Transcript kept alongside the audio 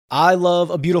I love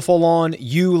a beautiful lawn.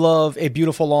 You love a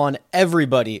beautiful lawn.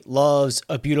 Everybody loves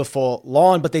a beautiful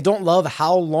lawn, but they don't love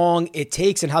how long it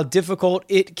takes and how difficult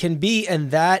it can be.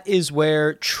 And that is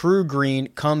where True Green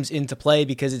comes into play,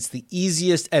 because it's the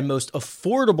easiest and most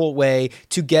affordable way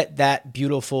to get that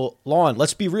beautiful lawn.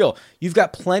 Let's be real. You've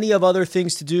got plenty of other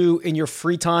things to do in your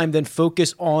free time than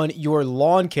focus on your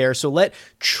lawn care. So let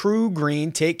True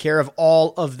Green take care of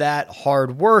all of that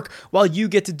hard work while you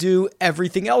get to do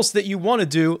everything else that you want to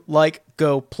do, like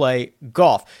go play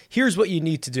golf. Here's what you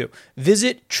need to do.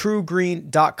 Visit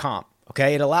truegreen.com.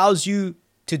 Okay. It allows you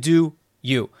to do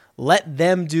you. Let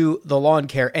them do the lawn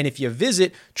care. And if you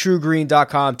visit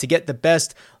truegreen.com to get the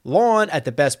best lawn at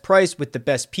the best price with the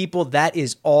best people, that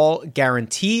is all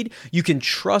guaranteed. You can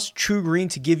trust True Green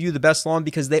to give you the best lawn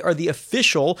because they are the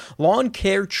official lawn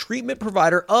care treatment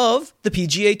provider of the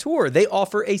PGA Tour. They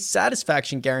offer a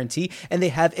satisfaction guarantee, and they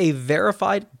have a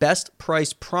verified best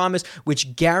price promise,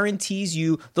 which guarantees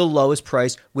you the lowest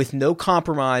price with no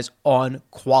compromise on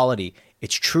quality.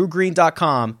 It's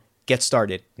truegreen.com. Get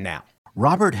started now.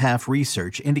 Robert Half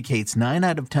research indicates 9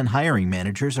 out of 10 hiring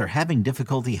managers are having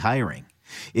difficulty hiring.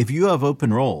 If you have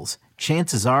open roles,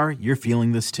 chances are you're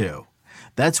feeling this too.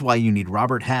 That's why you need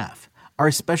Robert Half.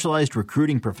 Our specialized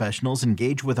recruiting professionals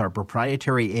engage with our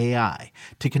proprietary AI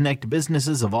to connect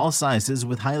businesses of all sizes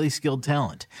with highly skilled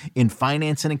talent in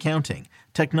finance and accounting,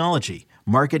 technology,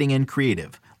 marketing and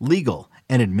creative, legal,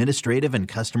 and administrative and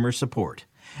customer support.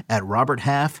 At Robert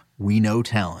Half, we know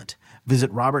talent.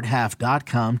 Visit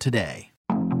roberthalf.com today.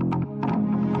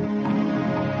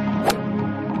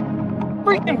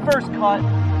 Freaking first cut.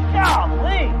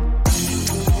 Golly.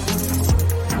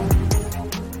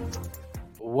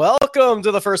 Welcome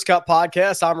to the First Cut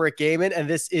Podcast. I'm Rick Gaiman, and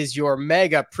this is your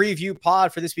mega preview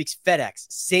pod for this week's FedEx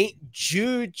St.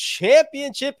 Jude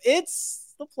Championship.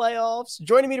 It's the playoffs.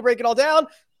 Joining me to break it all down,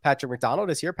 Patrick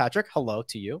McDonald is here. Patrick, hello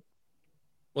to you.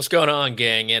 What's going on,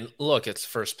 gang? And look, it's the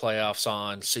first playoffs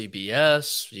on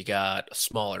CBS. You got a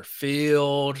smaller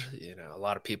field. A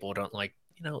lot of people don't like,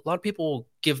 a lot of people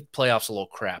give playoffs a little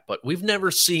crap, but we've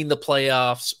never seen the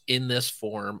playoffs in this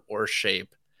form or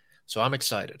shape. So I'm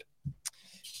excited.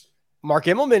 Mark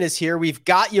Immelman is here. We've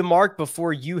got you, Mark,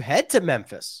 before you head to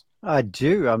Memphis. I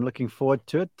do. I'm looking forward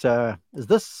to it. Is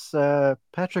this,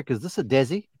 Patrick, is this a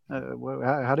Desi?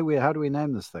 How do we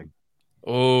name this thing?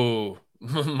 Oh,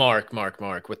 Mark,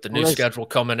 with the new schedule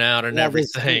coming out and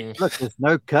everything. There's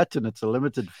no cut and it's a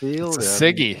limited field. It's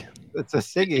a Siggy. It's a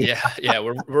Siggy. Yeah,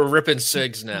 we're ripping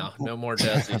Sigs now. No more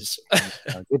Desi's.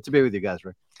 Good to be with you guys,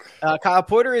 Rick. Kyle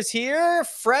Porter is here,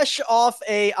 fresh off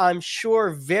a, I'm sure,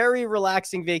 very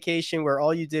relaxing vacation where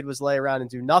all you did was lay around and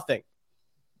do nothing.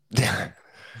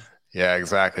 Yeah,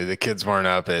 exactly. The kids weren't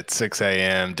up at 6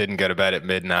 a.m., didn't go to bed at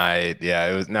midnight. Yeah,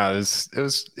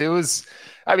 it was.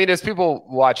 I mean, as people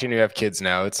watching who have kids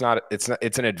know, it's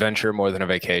an adventure more than a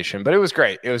vacation, but it was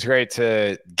great. It was great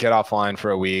to get offline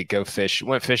for a week, go fish,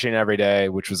 went fishing every day,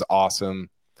 which was awesome.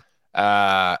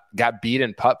 Got beat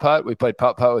in putt-putt. We played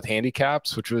putt-putt with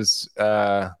handicaps, which was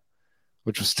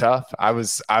tough. I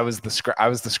was the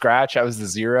scratch. I was the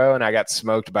zero, and I got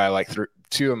smoked by like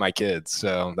 2 of my kids.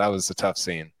 So that was a tough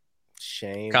scene.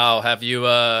 Shame. Kyle, have you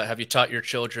taught your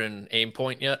children aim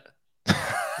point yet?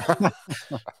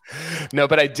 No,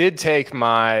 but I did take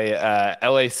my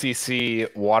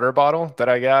LACC water bottle that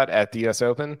I got at the US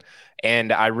Open,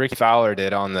 and I Ricky Fowlered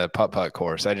it on the putt-putt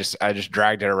course. I just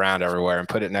dragged it around everywhere and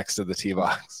put it next to the tee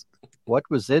box. What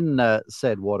was in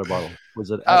said water bottle?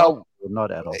 Was it adult or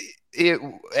not adult?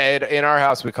 In our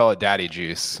house, we call it daddy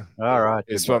juice. All right.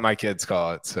 It's what my kids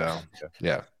call it. So,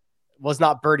 yeah. Was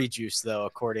not birdie juice, though,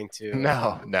 according to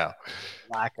no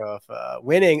lack of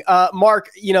winning. Mark,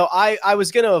 I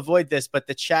was going to avoid this, but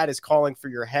the chat is calling for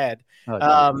your head.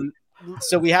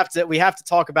 So we have to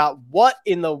talk about what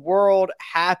in the world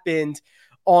happened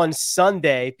on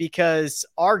Sunday, because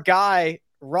our guy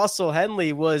Russell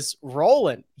Henley was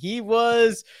rolling. He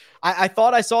was. I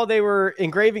thought I saw they were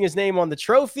engraving his name on the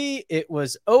trophy. It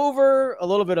was over. A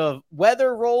little bit of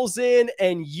weather rolls in,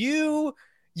 and you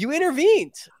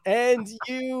intervened and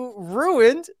you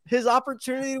ruined his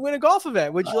opportunity to win a golf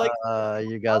event. Would you like?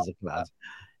 You guys are class.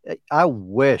 I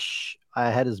wish I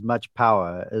had as much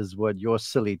power as what your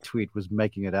silly tweet was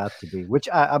making it out to be, which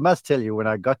I must tell you, when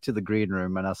I got to the green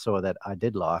room and I saw that, I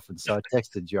did laugh. And so I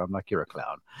texted you. I'm like, you're a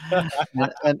clown.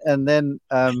 and then,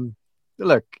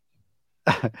 look,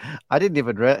 I didn't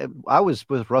even, I was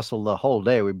with Russell the whole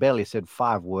day. We barely said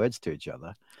 5 words to each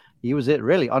other. He was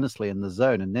really honestly in the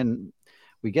zone. And then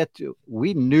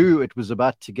we knew it was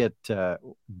about to get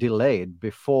delayed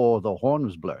before the horn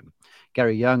was blown.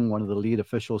 Gary Young, one of the lead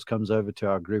officials, comes over to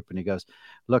our group and he goes,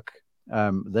 look,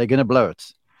 they're going to blow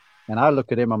it. And I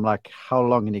look at him, I'm like, how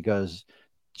long? And he goes,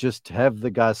 just have the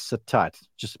guys sit tight,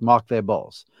 just mark their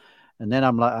balls. And then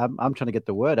I'm like, I'm trying to get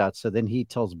the word out. So then he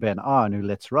tells Ben Arn, who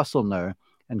lets Russell know,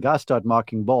 and guys start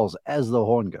marking balls as the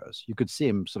horn goes. You could see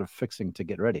him sort of fixing to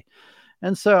get ready.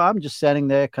 And so I'm just standing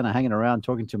there, kind of hanging around,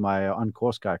 talking to my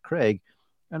on-course guy, Craig.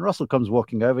 And Russell comes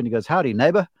walking over and he goes, howdy,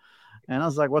 neighbor. And I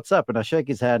was like, what's up? And I shake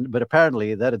his hand. But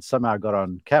apparently that had somehow got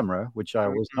on camera, which I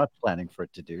was not planning for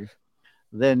it to do.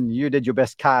 Then you did your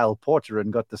best Kyle Porter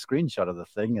and got the screenshot of the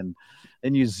thing. And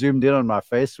then you zoomed in on my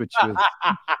face, which was...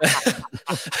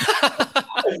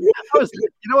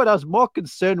 you know what? I was more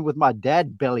concerned with my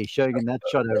dad belly showing in that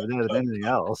shot over there than anything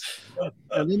else.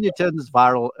 And then you turn this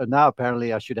viral, and now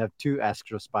apparently I should have 2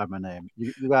 asterisks by my name.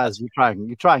 You guys,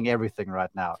 you're trying everything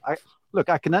right now.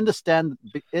 I can understand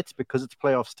it's because it's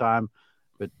playoffs time,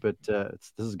 but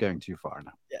this is going too far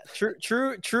now. Yeah,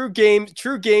 true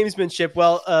gamesmanship.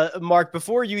 Well, Mark,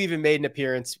 before you even made an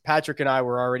appearance, Patrick and I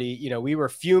were already, we were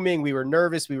fuming, we were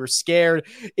nervous, we were scared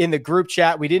in the group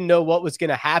chat. We didn't know what was going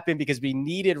to happen because we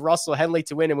needed Russell Henley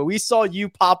to win. And when we saw you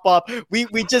pop up, we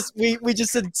just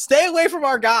said, stay away from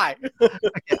our guy.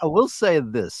 Okay, I will say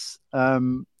this: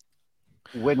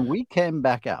 when we came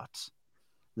back out,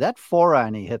 that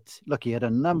 4-iron he hit. Look, he had a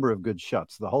number of good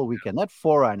shots the whole weekend. That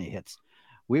 4-iron he hits.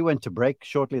 We went to break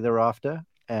shortly thereafter,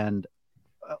 and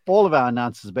all of our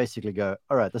announcers basically go,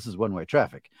 all right, this is one-way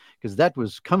traffic, because that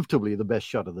was comfortably the best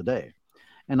shot of the day.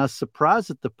 And I was surprised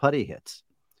at the putty hits.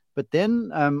 But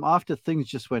then after things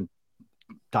just went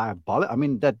diabolical, I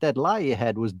mean, that lie he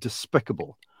had was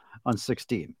despicable on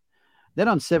 16. Then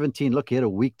on 17, look, he had a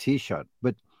weak tee shot.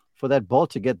 But for that ball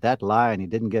to get that lie and he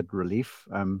didn't get relief,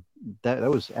 that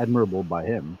was admirable by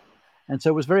him. And so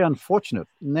it was very unfortunate.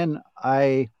 And then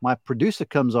my producer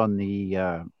comes on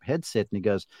the headset and he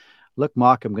goes, look,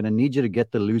 Mark, I'm going to need you to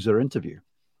get the loser interview.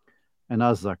 And I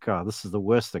was like, oh, this is the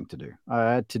worst thing to do.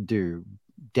 I had to do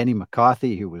Denny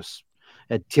McCarthy, who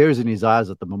had tears in his eyes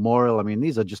at the memorial. I mean,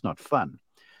 these are just not fun.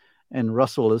 And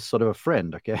Russell is sort of a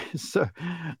friend, okay? So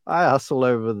I hustle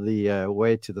over the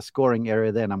way to the scoring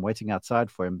area there, and I'm waiting outside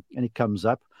for him. And he comes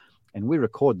up, and we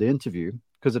record the interview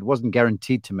because it wasn't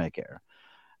guaranteed to make error.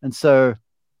 And so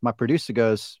my producer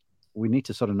goes, we need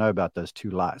to sort of know about those 2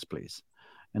 lies, please.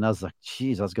 And I was like,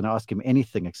 geez, I was going to ask him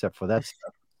anything except for that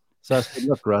stuff. So I said,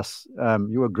 look, Russ,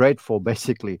 you were great for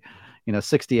basically,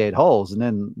 68 holes. And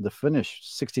then the finish,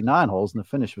 69 holes, and the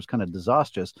finish was kind of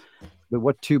disastrous. But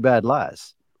what 2 bad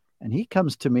lies? And he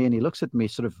comes to me and he looks at me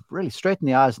sort of really straight in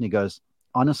the eyes and he goes,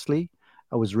 honestly,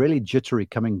 I was really jittery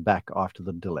coming back after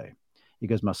the delay. He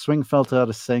goes, my swing felt out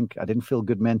of sync. I didn't feel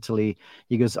good mentally.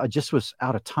 He goes, I just was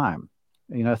out of time.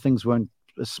 Things weren't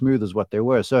as smooth as what they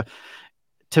were. So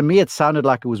to me, it sounded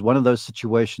like it was one of those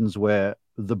situations where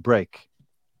the break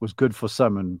was good for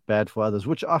some and bad for others,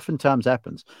 which oftentimes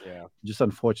happens. Yeah. Just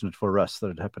unfortunate for us that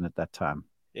it happened at that time.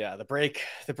 Yeah, the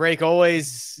break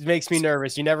always makes me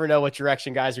nervous. You never know what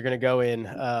direction guys are going to go in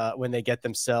when they get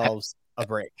themselves a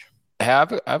break. I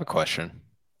have a question.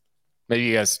 Maybe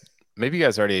you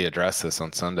guys already addressed this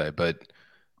on Sunday, but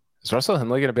is Russell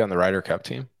Henley going to be on the Ryder Cup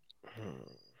team?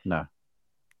 No.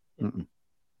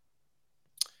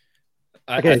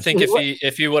 I think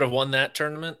if he would have won that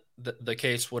tournament, the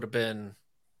case would have been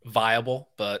viable.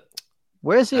 But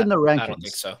where's he in the rankings? I don't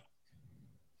think so.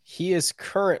 He is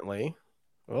currently.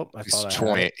 Oh, he's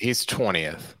 20. He's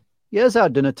 20th. Here's our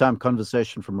dinner time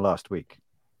conversation from last week.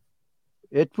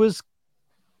 It was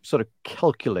sort of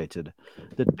calculated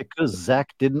that because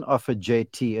Zach didn't offer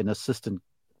JT an assistant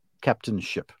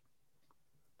captainship,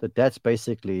 that's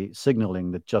basically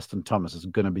signaling that Justin Thomas is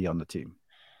going to be on the team.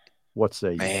 What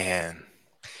say you? Man,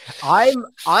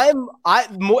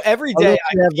 every day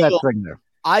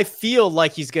I feel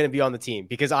like he's going to be on the team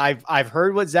because I've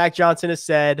heard what Zach Johnson has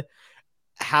said,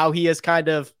 how he has kind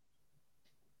of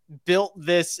built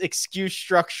this excuse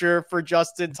structure for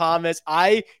Justin Thomas.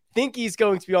 I think he's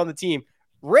going to be on the team.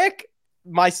 Rick,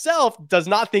 myself, does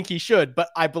not think he should, but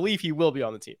I believe he will be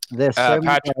on the team. There's so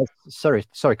many guys,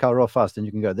 sorry, Kyle, real fast, and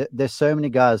you can go. There's so many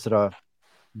guys that are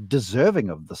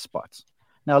deserving of the spots.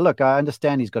 Now, look, I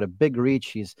understand he's got a big reach.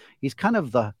 He's kind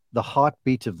of the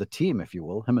heartbeat of the team, if you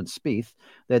will. Him and Spieth,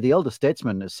 they're the elder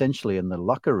statesmen essentially in the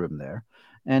locker room there.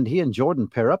 And he and Jordan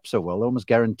pair up so well, almost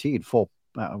guaranteed for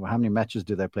how many matches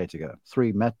do they play together?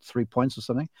 3 points or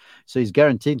something. So he's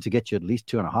guaranteed to get you at least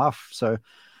 2.5.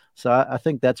 So I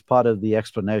think that's part of the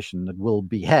explanation that will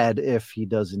be had if he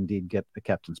does indeed get the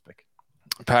captain's pick.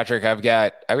 Patrick, I've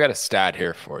got a stat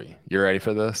here for you. You ready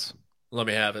for this? Let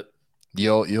me have it.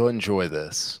 You'll enjoy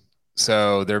this.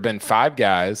 So there have been 5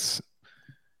 guys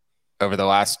over the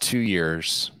last 2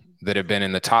 years that have been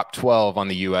in the top 12 on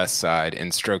the U.S. side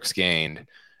in strokes gained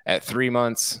at 3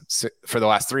 months, for the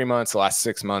last 3 months, the last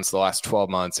 6 months, the last 12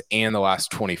 months, and the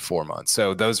last 24 months.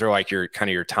 So those are like your kind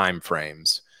of your time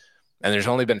frames. And there's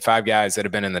only been 5 guys that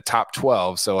have been in the top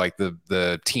 12. So like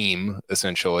the team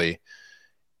essentially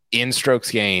in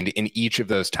strokes gained in each of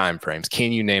those time frames.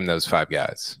 Can you name those 5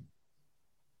 guys?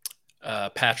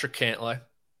 Patrick Cantlay.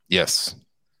 Yes.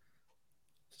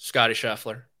 Scotty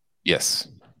Scheffler. Yes.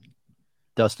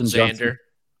 Dustin Johnson.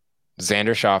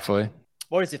 Xander Schauffele.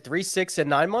 What is it? 3, 6, and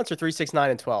 9 months, or 3, 6, 9,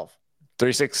 and 12?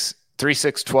 3,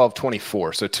 6, 12,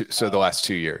 24. So the last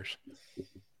 2 years.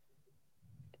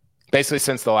 Basically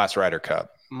since the last Ryder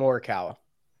Cup. Morikawa.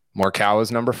 Morikawa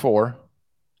is number 4.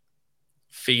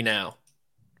 Finau.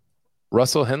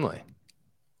 Russell Henley.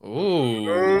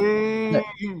 Ooh.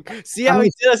 See how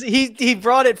he does? He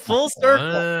brought it full circle.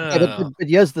 Wow. Yeah, but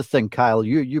here's the thing, Kyle.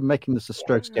 You're making this a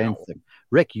strokes gained thing.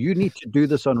 Rick, you need to do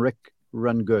this on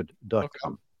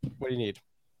rickrungood.com. What do you need?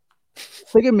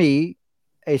 Figure me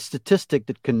a statistic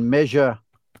that can measure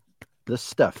this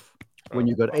stuff when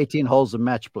you've got 18 holes of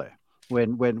match play.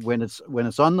 When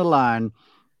it's on the line,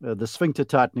 the sphincter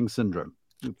tightening syndrome.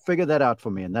 Figure that out for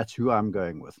me, and that's who I'm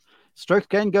going with. Stroke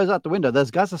gain goes out the window.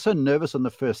 Those guys are so nervous on the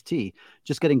first tee.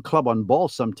 Just getting club on ball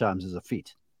sometimes is a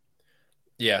feat.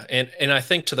 Yeah, and I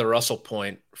think to the Russell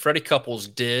point, Freddie Couples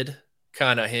did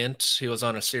kind of hint. He was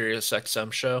on a Sirius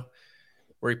XM show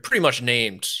where he pretty much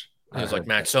named. He was like,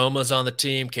 Max Homa's on the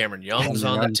team, Cameron Young's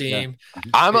on the team. Yeah.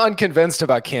 I'm unconvinced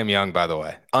about Cam Young, by the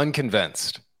way.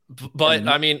 Unconvinced. But,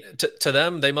 I mean, to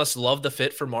them, they must love the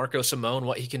fit for Marco Simone,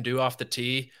 what he can do off the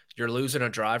tee. You're losing a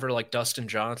driver like Dustin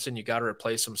Johnson. You got to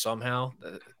replace him somehow.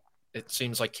 It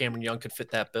seems like Cameron Young could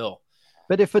fit that bill.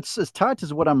 But if it's as tight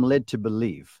as what I'm led to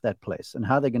believe, that place, and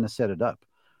how they're going to set it up,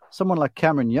 someone like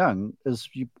Cameron Young is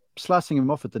slicing him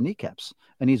off at the kneecaps,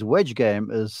 and his wedge game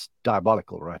is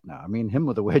diabolical right now. I mean, him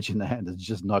with a wedge in the hand is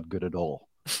just not good at all.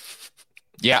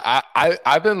 Yeah,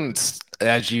 I've been,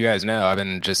 as you guys know, I've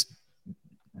been just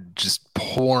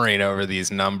pouring over these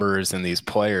numbers and these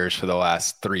players for the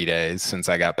last 3 days since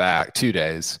I got back. 2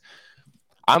 days.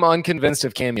 I'm unconvinced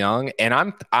of Cam Young,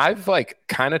 and I've like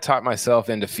kind of talked myself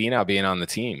into Finau being on the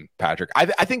team, Patrick. I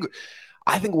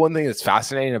think one thing that's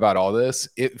fascinating about all this,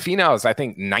 Finau is, I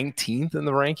think, 19th in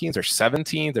the rankings or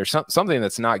 17th or something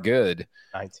that's not good.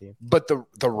 19th. But the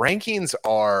rankings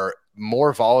are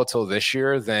more volatile this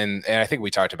year than, and I think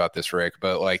we talked about this, Rick,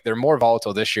 but like they're more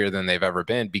volatile this year than they've ever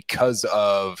been because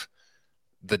of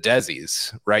the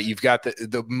Desi's, right? You've got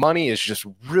the money is just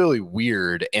really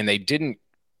weird, and they didn't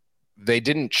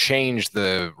change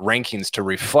the rankings to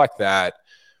reflect that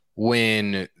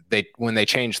when they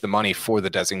changed the money for the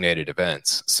designated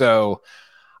events. So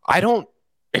I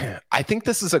think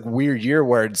this is a weird year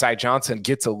where Zach Johnson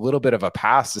gets a little bit of a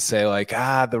pass to say like,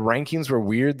 the rankings were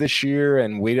weird this year.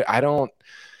 And I don't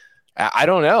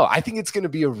know. I think it's going to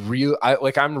be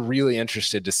I'm really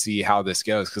interested to see how this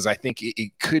goes, because I think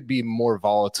it could be more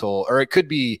volatile, or it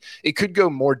could go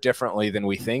more differently than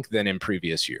we think than in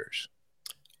previous years.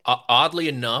 Oddly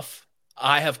enough,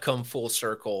 I have come full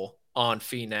circle on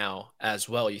Finau as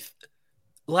well.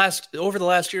 Over the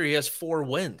last year, he has 4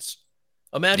 wins.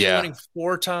 Imagine winning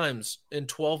 4 times in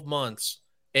 12 months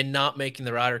and not making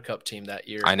the Ryder Cup team that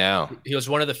year. I know. He was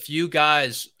one of the few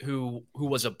guys who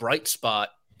was a bright spot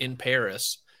in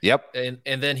Paris. Yep. And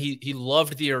then he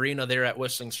loved the arena there at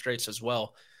Whistling Straits as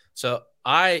well. So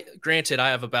granted, I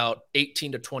have about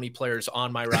 18 to 20 players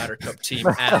on my Ryder Cup team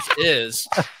as is,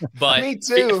 but me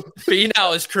too.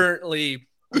 Finau is currently,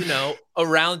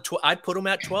 around. I'd put him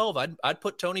at 12. I'd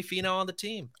put Tony Finau on the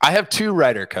team. I have 2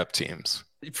 Ryder Cup teams.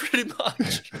 Pretty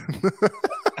much.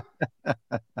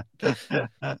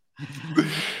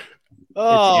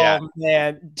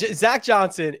 Man, Zach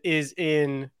Johnson is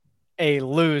in a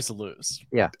lose-lose.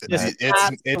 Yeah,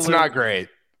 it's not great.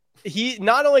 He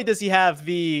not only does he have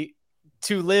the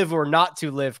to live or not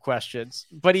to live questions,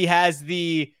 but he has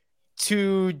the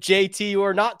to JT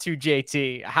or not to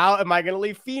JT. How am I going to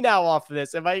leave Finau off of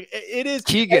this? It is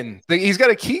Keegan. He's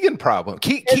got a Keegan problem.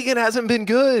 Keegan hasn't been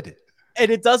good. And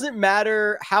it doesn't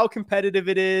matter how competitive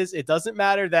it is. It doesn't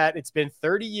matter that it's been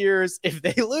 30 years. If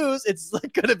they lose, it's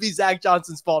like going to be Zach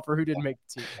Johnson's fault for who didn't make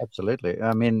the team. Absolutely.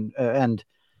 I mean, and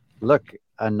look,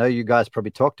 I know you guys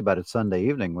probably talked about it Sunday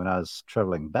evening when I was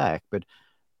traveling back, but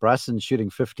Bryson shooting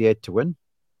 58 to win,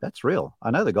 that's real.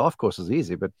 I know the golf course is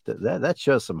easy, but that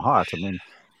shows some heart. I mean,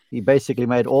 he basically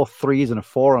made all 3s and a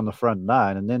 4 on the front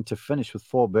 9, and then to finish with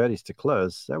 4 birdies to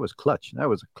close, that was clutch. That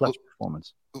was a clutch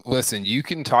performance. Listen, you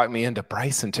can talk me into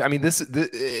Bryson too. I mean,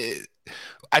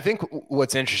 I think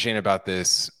what's interesting about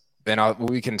this, and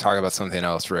we can talk about something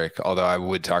else, Rick, although I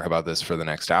would talk about this for the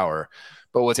next hour,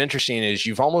 But what's interesting is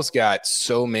you've almost got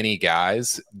so many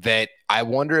guys that I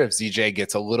wonder if ZJ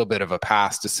gets a little bit of a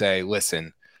pass to say,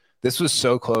 listen, this was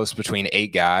so close between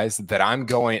 8 guys that I'm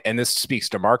going, and this speaks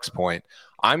to Mark's point,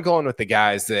 I'm going with the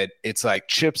guys that it's like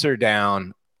chips are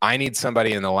down. I need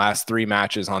somebody in the last 3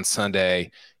 matches on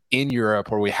Sunday in Europe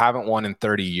where we haven't won in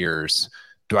 30 years.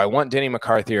 Do I want Denny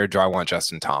McCarthy or do I want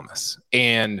Justin Thomas?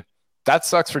 And that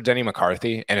sucks for Denny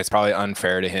McCarthy, and it's probably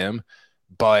unfair to him,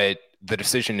 but the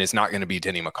decision is not going to be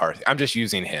Denny McCarthy. I'm just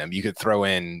using him. You could throw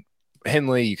in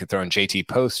Henley, you could throw in JT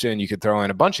Poston, you could throw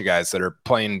in a bunch of guys that are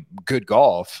playing good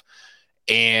golf.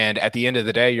 And at the end of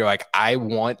the day, you're like, I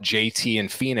want JT and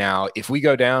Finau. If we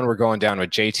go down, we're going down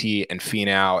with JT and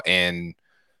Finau and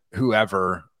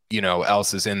whoever,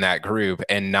 else is in that group,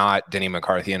 and not Denny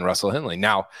McCarthy and Russell Henley.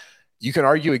 Now, you can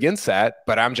argue against that,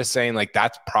 but I'm just saying, like,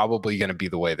 that's probably going to be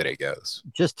the way that it goes.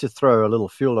 Just to throw a little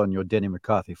fuel on your Denny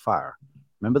McCarthy fire.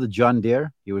 Remember the John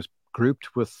Deere? He was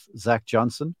grouped with Zach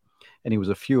Johnson, and he was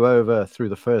a few over through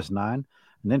the first 9. And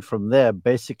then from there,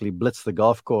 basically blitzed the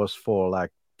golf course for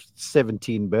like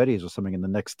 17 birdies or something in the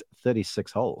next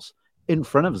 36 holes in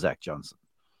front of Zach Johnson,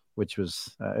 which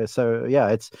was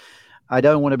I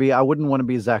wouldn't want to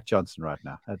be Zach Johnson right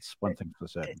now. That's one thing for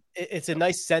certain. It's a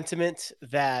nice sentiment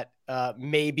that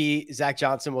maybe Zach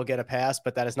Johnson will get a pass,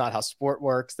 but that is not how sport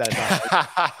works. That is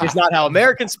not, it's not how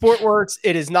American sport works.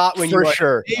 It is not when you're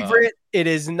a favorite. It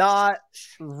is not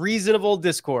reasonable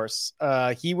discourse.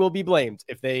 He will be blamed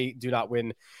if they do not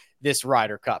win this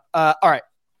Ryder Cup. All right.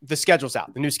 The schedule's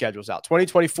out. The new schedule's out.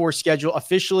 2024 schedule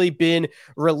officially been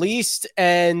released,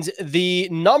 and the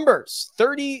numbers,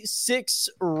 36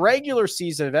 regular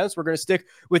season events. We're going to stick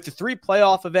with the 3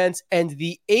 playoff events and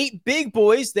the 8 big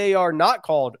boys. They are not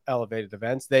called elevated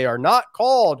events. They are not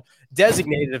called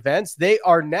designated events. They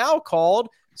are now called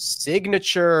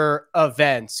signature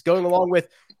events, going along with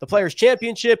the Players'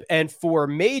 Championship. And for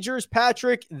majors,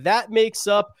 Patrick, that makes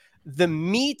up the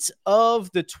meat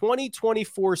of the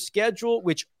 2024 schedule,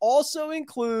 which also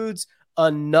includes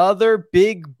another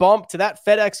big bump to that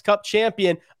FedEx Cup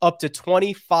champion, up to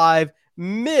 $25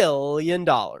 million.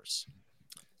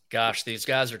 Gosh, these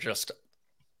guys are just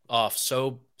off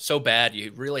so bad.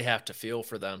 You really have to feel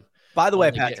for them. By the way,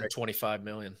 Patrick, $25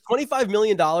 million. $25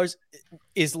 million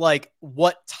is like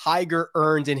what Tiger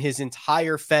earned in his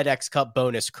entire FedEx Cup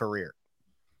bonus career.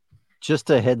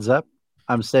 Just a heads up,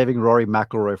 I'm saving Rory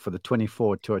McIlroy for the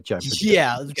 24 Tour Championship.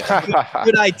 Yeah,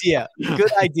 good idea.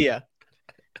 Good idea.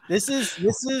 This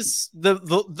is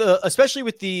the especially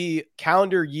with the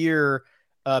calendar year,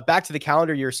 back to the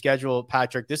calendar year schedule,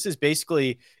 Patrick. This is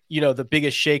basically the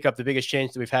biggest shakeup, the biggest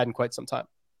change that we've had in quite some time.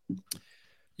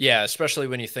 Yeah, especially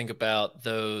when you think about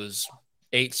those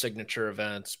 8 signature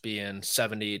events being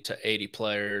 70 to 80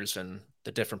 players and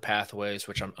the different pathways,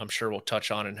 which I'm sure we'll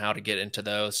touch on and how to get into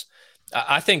those.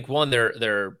 I think, one,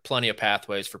 there are plenty of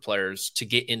pathways for players to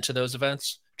get into those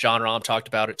events. John Rahm talked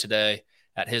about it today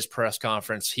at his press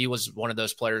conference. He was one of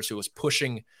those players who was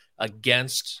pushing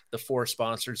against the 4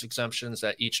 sponsors exemptions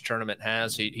that each tournament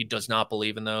has. He does not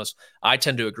believe in those. I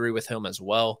tend to agree with him as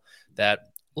well that,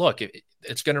 look,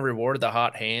 it's going to reward the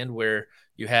hot hand where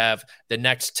you have the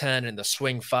next 10 and the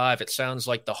swing 5. It sounds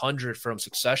like the 100 from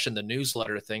Succession, the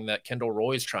newsletter thing that Kendall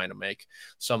Roy's trying to make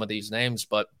some of these names,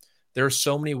 but there are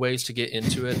so many ways to get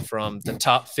into it, from the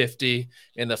top 50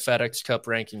 in the FedEx Cup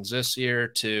rankings this year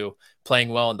to playing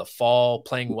well in the fall,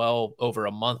 playing well over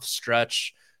a month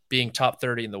stretch, being top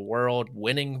 30 in the world,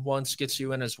 winning once gets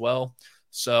you in as well.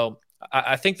 So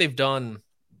I think they've done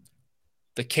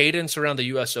the cadence around the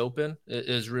U.S. Open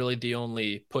is really the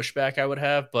only pushback I would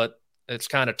have, but it's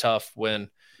kind of tough when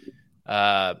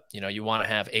you want to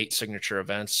have 8 signature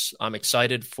events. I'm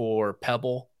excited for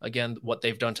Pebble, again, what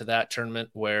they've done to that tournament,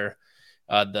 where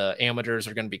the amateurs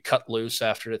are going to be cut loose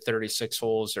after the 36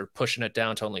 holes. They're pushing it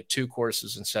down to only 2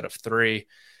 courses instead of 3.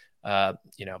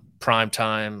 Prime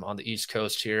time on the East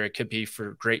Coast here. It could be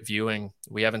for great viewing.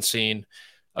 We haven't seen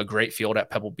a great field at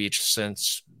Pebble Beach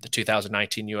since the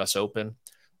 2019 U.S. Open.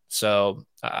 So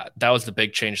that was the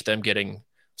big change, them getting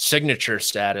signature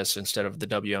status instead of the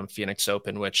WM Phoenix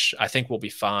Open, which I think will be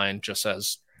fine, just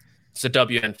as it's the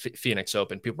WM Phoenix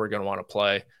Open. People are going to want to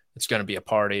play. It's going to be a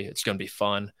party. It's going to be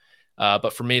fun.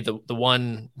 But for me, the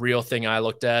one real thing I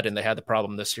looked at, and they had the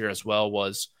problem this year as well,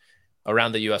 was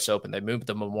around the U.S. Open. They moved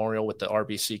the Memorial with the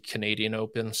RBC Canadian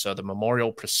Open. So the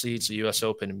Memorial precedes the U.S.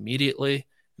 Open immediately.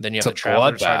 Then you have the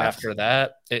Travelers right after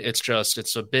that.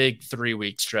 It's a big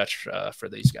 3-week stretch for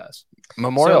these guys.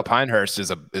 Memorial Pinehurst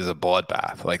is a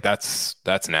bloodbath. Like that's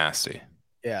nasty.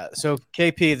 Yeah. So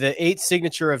KP, the 8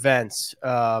 signature events,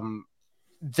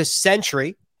 the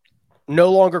Century,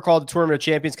 no longer called the Tournament of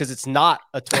Champions because it's not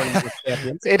a Tournament of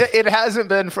Champions. It hasn't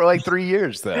been for like 3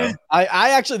 years though.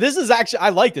 I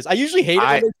like this. I usually hate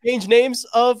it when they change names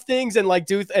of things and like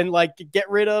get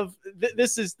rid of.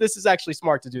 This is actually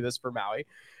smart to do this for Maui.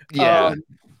 Yeah.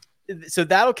 So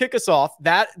that'll kick us off.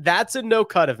 That's a no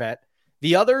cut event.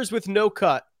 The others with no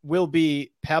cut will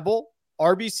be Pebble,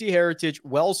 RBC Heritage,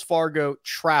 Wells Fargo,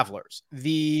 Travelers.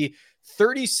 The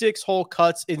 36-hole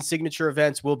cuts in signature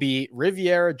events will be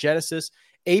Riviera, Genesis,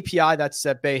 API, that's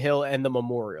at Bay Hill, and the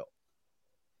Memorial.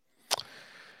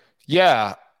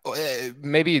 Yeah,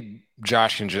 maybe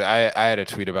Josh can I had a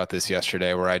tweet about this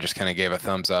yesterday where I just kind of gave a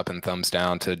thumbs up and thumbs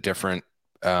down to different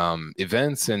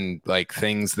events and like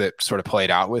things that sort of played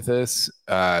out with this.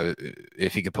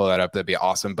 If you could pull that up, that'd be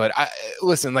awesome. But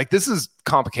listen, like this is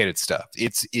complicated stuff.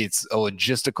 It's a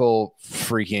logistical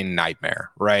freaking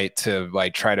nightmare, right? To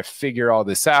like try to figure all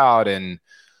this out, and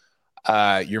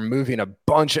you're moving a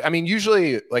bunch. I mean,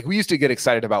 usually like we used to get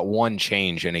excited about one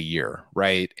change in a year,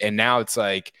 right? And now it's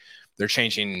like they're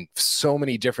changing so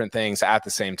many different things at the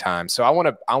same time. So I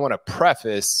want to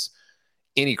preface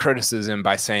any criticism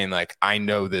by saying like I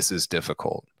know this is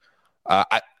difficult.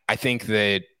 I think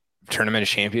that Tournament of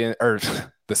Champions or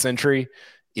the Century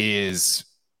is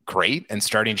great, and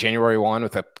starting January 1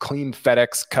 with a clean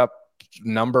FedEx Cup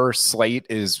number slate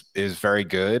is very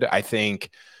good. I think,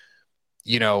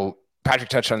 you know, Patrick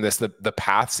touched on this, the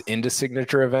paths into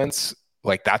signature events,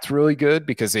 like that's really good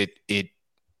because it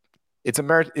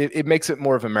makes it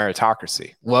more of a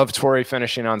meritocracy. Love Torrey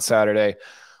finishing on Saturday.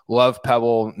 Love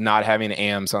Pebble not having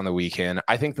AMs on the weekend.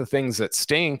 I think the things that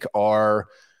stink are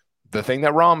the thing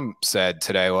that Rom said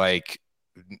today, like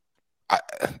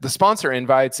the sponsor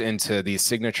invites into these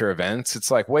signature events.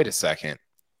 It's like, wait a second.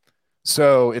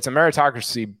 So it's a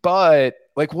meritocracy, but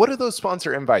like, what are those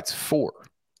sponsor invites for?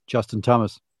 Justin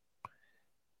Thomas.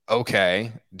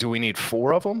 Okay. Do we need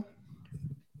 4 of them?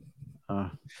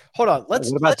 Hold on. What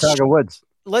about Tiger Woods?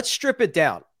 Let's strip it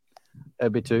down.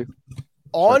 That'd be 2.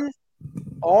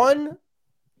 On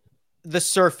the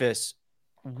surface,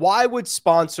 why would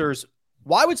sponsors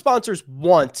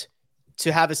want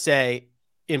to have a say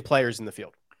in players in the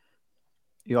field?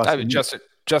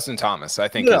 Justin Thomas, I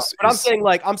think. But I'm saying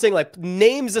like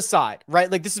names aside,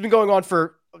 right? Like this has been going on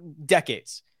for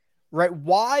decades, right?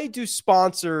 Why do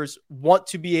sponsors want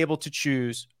to be able to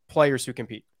choose players who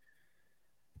compete?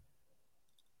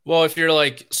 Well, if you're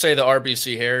like, say, the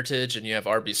RBC Heritage and you have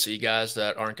RBC guys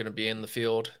that aren't going to be in the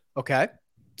field. Okay.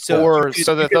 So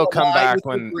that they'll come back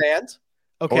when brand.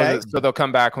 Okay. So they'll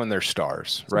come back when they're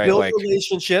stars, right? Build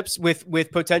relationships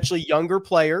with potentially younger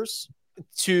players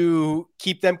to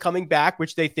keep them coming back,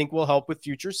 which they think will help with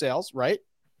future sales, right?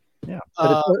 Yeah.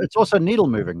 But it's also needle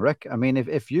moving, Rick. I mean,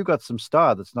 if you got some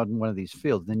star that's not in one of these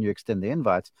fields, then you extend the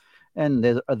invites, and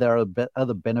there are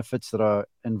other benefits that are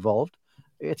involved.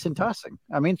 It's enticing.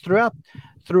 I mean, throughout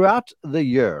the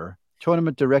year,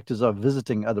 tournament directors are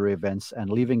visiting other events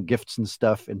and leaving gifts and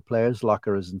stuff in players'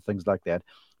 lockers and things like that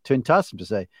to entice them to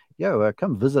say, "Yo,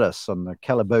 come visit us on the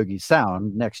Calabogie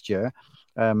Sound next year."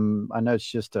 I know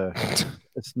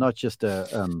it's not just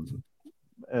an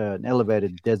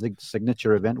elevated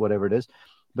signature event, whatever it is,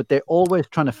 but they're always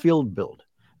trying to field build,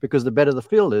 because the better the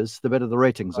field is, the better the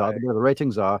ratings are. The better the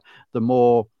ratings are, the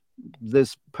more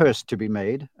there's purse to be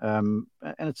made, and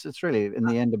it's really in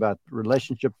the end about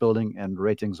relationship building and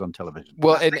ratings on television.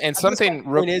 Well, and something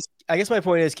I guess my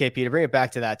point is, KP, to bring it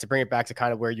back to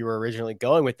kind of where you were originally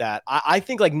going with that. I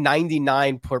think like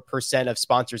 99% of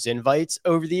sponsors invites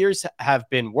over the years have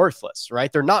been worthless,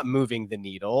 right? They're not moving the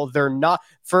needle. They're not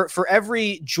for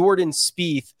every Jordan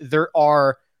Spieth, there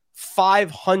are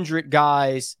 500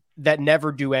 guys that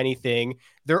never do anything.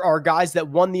 There are guys that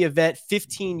won the event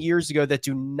 15 years ago that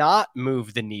do not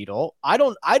move the needle. I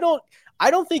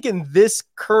don't think in this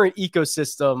current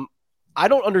ecosystem, I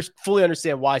don't fully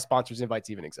understand why sponsors invites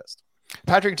even exist.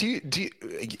 Patrick, do you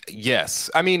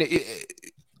yes. I mean,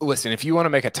 listen, if you want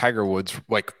to make a Tiger Woods,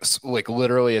 like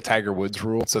literally a Tiger Woods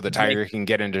rule, so the Tiger can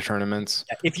get into tournaments.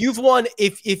 If you've won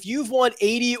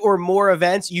 80 or more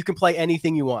events, you can play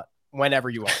anything you want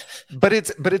whenever you want. But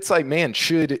it's like, man,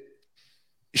 should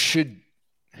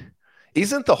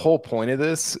isn't the whole point of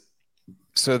this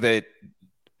so that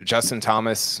Justin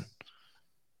Thomas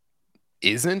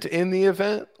isn't in the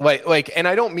event? Like, and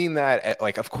I don't mean that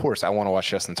like, of course I want to watch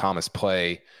Justin Thomas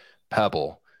play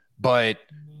Pebble, but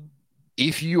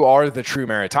if you are the true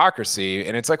meritocracy,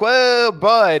 and it's like, well,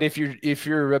 but if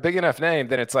you're a big enough name,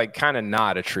 then it's like kind of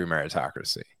not a true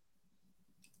meritocracy,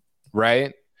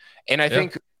 right? And I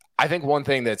think one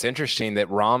thing that's interesting that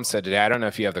Rom said today, I don't know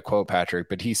if you have the quote, Patrick,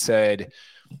 but he said,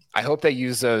 I hope they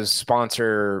use those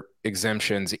sponsor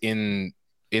exemptions in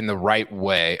in the right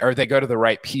way, or they go to the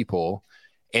right people,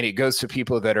 and it goes to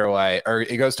people that are like, or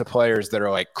it goes to players that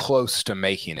are like close to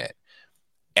making it.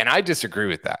 And I disagree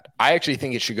with that. I actually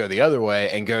think it should go the other way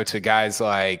and go to guys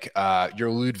like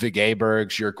your Ludwig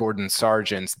Abergs, your Gordon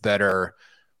Sargents that are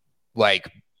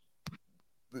like,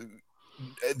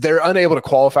 they're unable to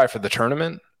qualify for the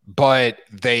tournament, but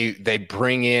they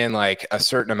bring in like a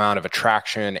certain amount of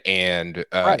attraction and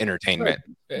entertainment.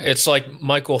 Right. It's like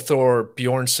Michael Thor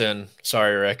Bjornsson.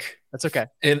 Sorry, Rick. That's okay.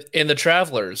 In the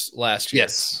Travelers last year.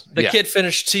 Yes. The kid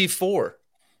finished T4.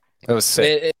 That was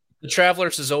sick. The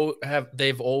Travelers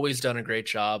they've always done a great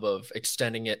job of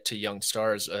extending it to young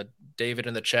stars. David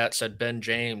in the chat said Ben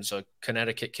James, a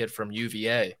Connecticut kid from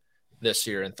UVA this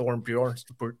year, and Thorn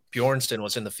Bjornsson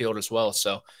was in the field as well.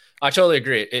 So I totally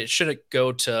agree. It shouldn't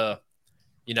go to,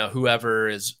 whoever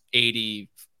is 83rd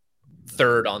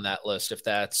on that list. If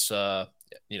that's, I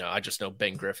just know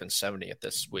Ben Griffin's 70th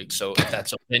this week. So if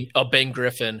that's a Ben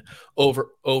Griffin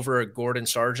over a Gordon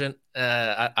Sargent,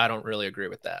 I don't really agree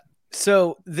with that.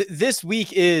 So this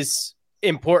week is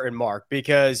important, Mark,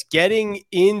 because getting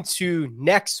into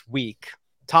next week,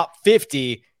 top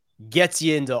 50 gets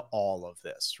you into all of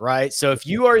this, right? So if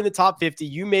you are in the top 50,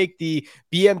 you make the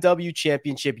BMW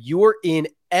Championship, you're in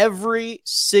every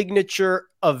signature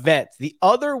event. The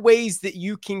other ways that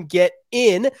you can get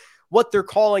in, what they're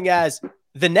calling as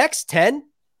the next 10,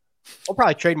 I'll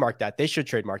probably trademark that. They should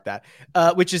trademark that,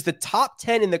 which is the top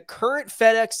 10 in the current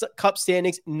FedEx Cup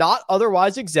standings, not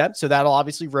otherwise exempt. So that'll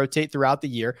obviously rotate throughout the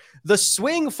year. The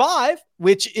Swing 5,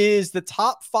 which is the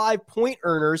top 5 point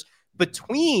earners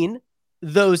between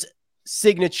those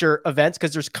signature events,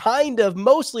 because there's kind of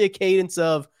mostly a cadence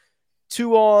of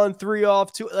 2 on, 3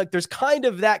 off, 2. Like there's kind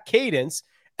of that cadence.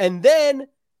 And then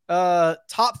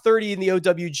top 30 in the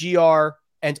OWGR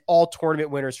and all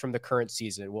tournament winners from the current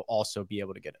season will also be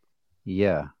able to get it.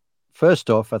 Yeah. First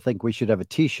off, I think we should have a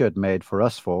T-shirt made for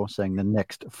us four saying the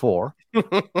next 4.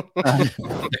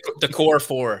 The core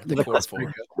 4. The core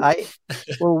 4.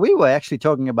 Well, we were actually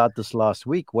talking about this last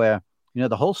week where,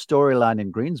 the whole storyline in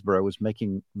Greensboro was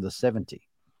making the 70.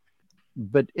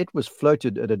 But it was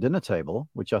floated at a dinner table,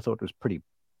 which I thought was pretty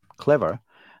clever,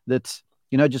 that,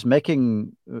 just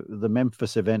making the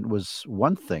Memphis event was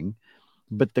one thing,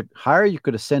 but the higher you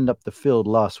could ascend up the field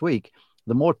last week,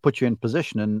 the more it put you in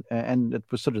position. And it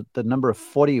was sort of the number of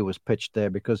 40 was pitched there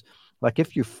because, like,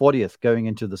 if you're 40th going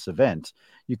into this event,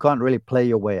 you can't really play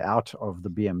your way out of the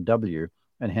BMW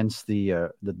and hence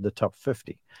the top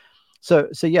 50. So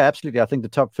yeah, absolutely. I think the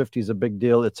top 50 is a big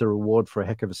deal. It's a reward for a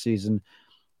heck of a season.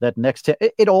 That next 10,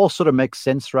 it all sort of makes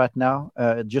sense right now.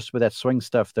 Just with that swing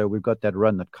stuff, though, we've got that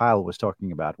run that Kyle was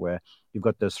talking about where you've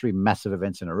got those 3 massive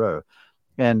events in a row.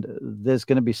 And there's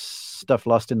going to be stuff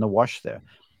lost in the wash there.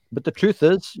 But the truth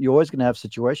is, you're always going to have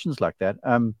situations like that.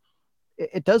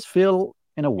 It does feel,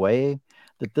 in a way,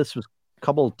 that this was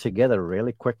cobbled together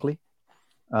really quickly.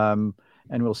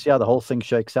 And we'll see how the whole thing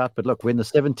shakes out. But look, we're in the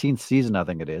 17th season, I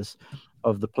think it is,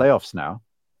 of the playoffs now,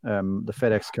 the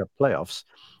FedEx Cup playoffs.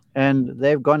 And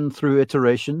they've gone through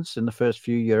iterations in the first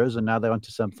few years, and now they're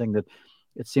onto something that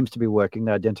it seems to be working.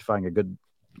 They're identifying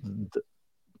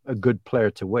a good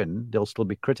player to win. There'll still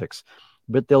be critics,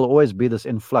 but there'll always be this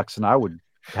influx. And I would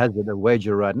hazard a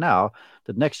wager right now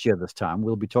that next year this time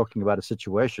we'll be talking about a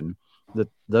situation that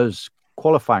those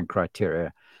qualifying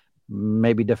criteria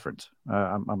may be different.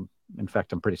 In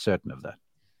fact, I'm pretty certain of that.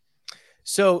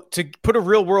 So to put a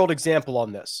real world example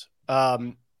on this,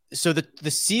 so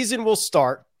the season will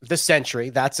start the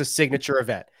Century. That's a signature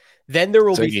event. Then there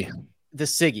will be the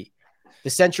Siggy,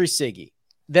 the Century Siggy.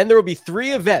 Then there will be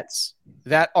 3 events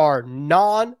that are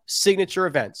non-signature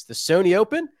events: the Sony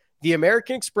Open, the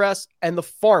American Express, and the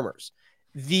Farmers.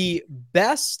 The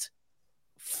best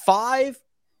 5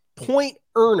 point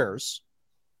earners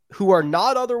who are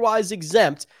not otherwise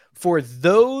exempt for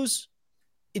those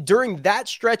during that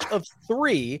stretch of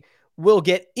 3 will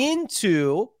get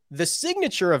into the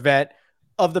signature event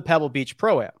of the Pebble Beach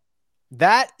Pro-Am.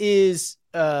 That is,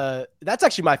 that's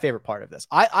actually my favorite part of this.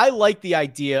 I like the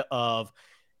idea of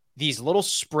these little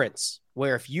sprints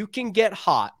where if you can get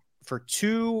hot for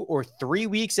 2 or 3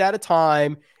 weeks at a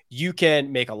time, you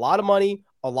can make a lot of money,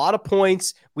 a lot of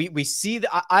points. We see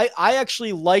that. I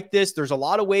actually like this. There's a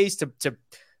lot of ways to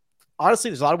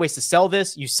honestly, there's a lot of ways to sell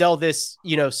this. You sell this,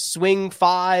 Swing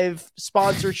 5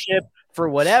 sponsorship for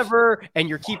whatever, and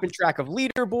you're keeping track of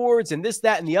leaderboards and this,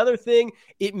 that, and the other thing.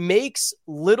 It makes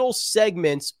little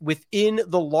segments within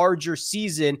the larger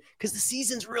season because the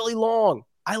season's really long.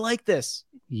 I like this.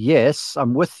 Yes,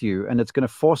 I'm with you. And it's going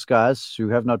to force guys who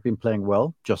have not been playing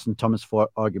well, Justin Thomas for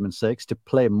argument's sakes, to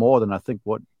play more than I think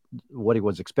what what he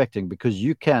was expecting, because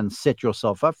you can set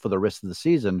yourself up for the rest of the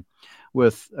season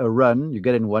with a run. You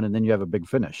get in one, and then you have a big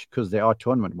finish, because there are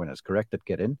tournament winners, correct, that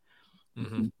get in.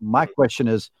 Mm-hmm. My question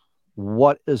is,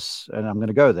 what is, and I'm going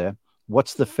to go there,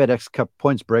 what's the FedEx Cup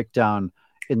points breakdown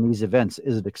in these events?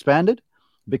 Is it expanded?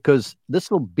 Because this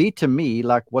will be, to me,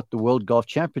 like what the World Golf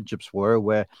Championships were,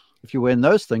 where if you were in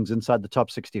those things inside the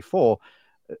top 64,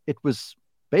 it was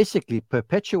basically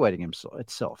perpetuating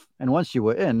itself. And once you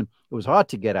were in, it was hard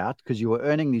to get out, because you were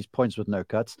earning these points with no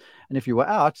cuts. And if you were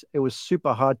out, it was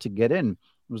super hard to get in.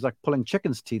 It was like pulling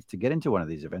chicken's teeth to get into one of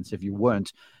these events if you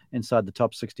weren't inside the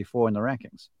top 64 in the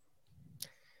rankings.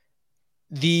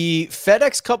 The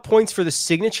FedEx Cup points for the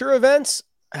signature events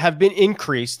have been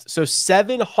increased. So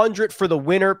 700 for the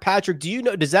winner. Patrick, do you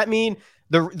know, does that mean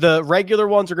the regular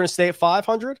ones are going to stay at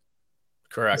 500?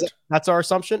 Correct. That's our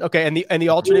assumption. Okay, and the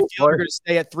alternate field are going to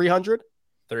stay at 300.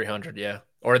 300, yeah.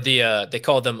 Or they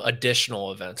call them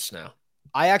additional events now.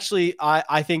 I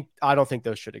don't think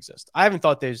those should exist. I haven't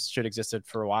thought those should existed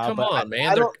for a while. Come on,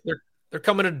 man. They're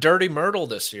coming to Dirty Myrtle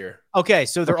this year. Okay,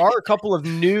 so there are a couple of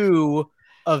new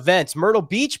events. Myrtle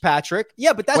Beach, Patrick.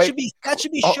 Yeah, but that should be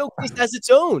showcased as its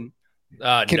own.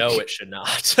 No, it should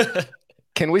not.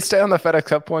 Can we stay on the FedEx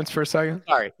Cup points for a second?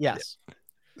 Sorry. Yes.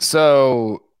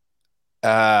 So.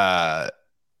 I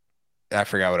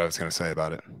forgot what I was going to say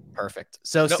about it. Perfect.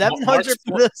 So 700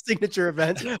 for the signature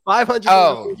event, 500.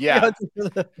 Oh, yeah.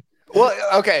 Well,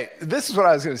 okay. This is what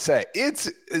I was going to say. It's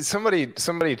somebody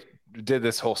did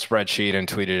this whole spreadsheet and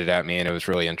tweeted it at me, and it was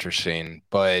really interesting.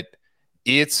 But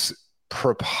it's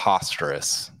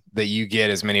preposterous that you get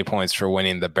as many points for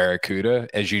winning the Barracuda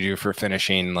as you do for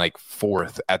finishing like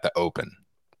fourth at the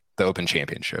Open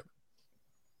Championship.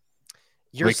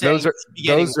 You're like saying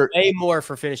those are way more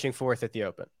for finishing fourth at the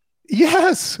Open.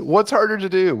 Yes. What's harder to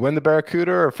do, win the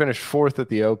Barracuda or finish fourth at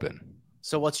the Open?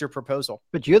 So what's your proposal?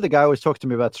 But you're the guy who always talks to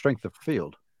me about strength of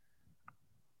field.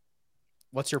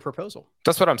 What's your proposal?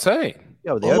 That's what I'm saying.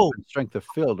 Yeah, the Open strength of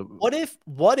field.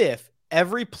 What if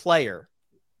every player,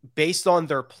 based on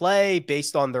their play,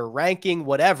 based on their ranking,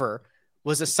 whatever,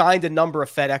 was assigned a number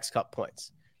of FedEx Cup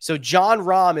points? So John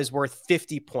Rahm is worth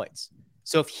 50 points.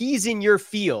 So if he's in your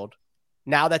field,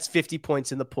 now that's 50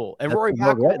 points in the pool. And Rory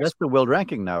McIlroy, that's the world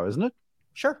ranking now, isn't it?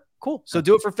 Sure. Cool. So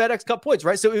do it for FedEx Cup points,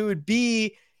 right? So it would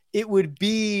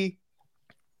be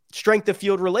strength of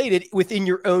field related within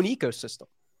your own ecosystem.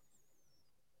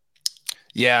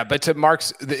 Yeah, but to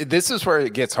Mark's, this is where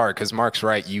it gets hard, because Mark's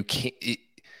right. You can't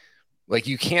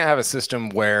have a system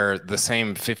where the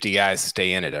same 50 guys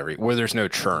stay in it where there's no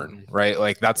churn, right?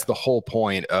 Like that's the whole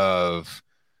point of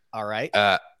all right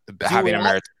having a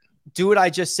merit. Do what I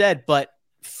just said, but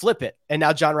flip it. And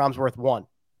now John Rahm's worth 1.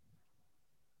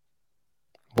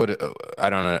 What? I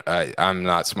don't know. I'm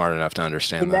not smart enough to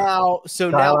understand that. Now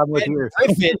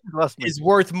Griffin is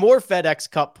worth more FedEx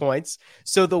Cup points.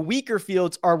 So the weaker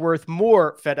fields are worth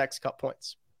more FedEx Cup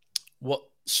points. Well,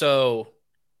 so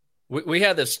we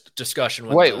had this discussion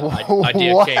when the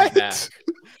idea came back.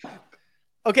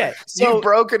 Okay. So you've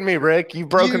broken me, Rick. You've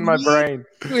broken my brain.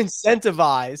 To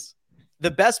incentivize the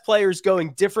best players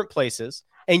going different places,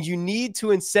 and you need to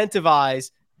incentivize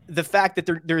the fact that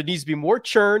there needs to be more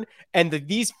churn, and that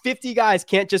these 50 guys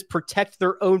can't just protect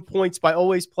their own points by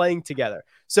always playing together.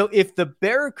 So if the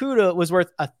Barracuda was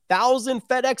worth 1,000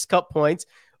 FedEx Cup points,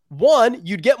 one,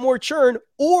 you'd get more churn,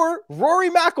 or Rory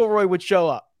McIlroy would show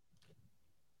up.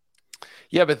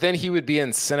 Yeah, but then he would be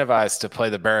incentivized to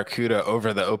play the Barracuda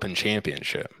over the Open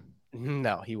Championship.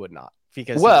 No, he would not.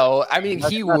 Because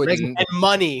he wouldn't. And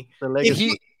money.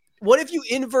 What if you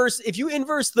inverse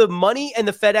the money and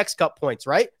the FedEx Cup points,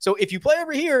 right? So if you play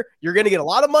over here, you're going to get a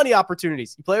lot of money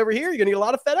opportunities. You play over here, you're going to get a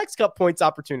lot of FedEx Cup points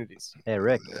opportunities. Hey,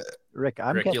 Rick,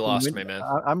 you lost me, man.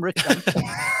 I'm Rick.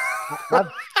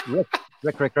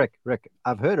 Rick,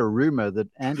 I've heard a rumor that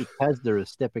Andy Kasder is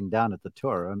stepping down at the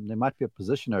tour. There might be a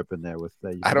position open there with.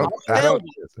 I don't.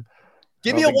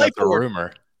 Give me a whiteboard.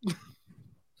 Rumor.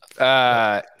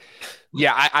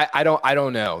 Yeah, I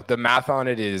don't know. The math on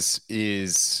it is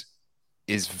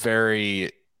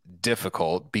very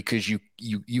difficult, because you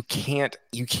can't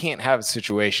have a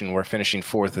situation where finishing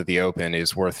fourth at the Open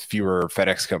is worth fewer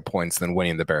FedEx Cup points than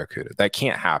winning the Barracuda. That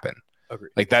can't happen.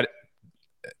 Agreed. Like that.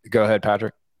 Go ahead,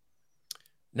 Patrick.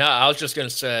 No, I was just going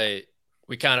to say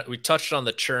we touched on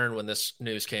the churn when this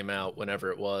news came out,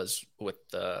 whenever it was, with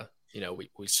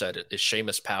we said is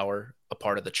Seamus Power a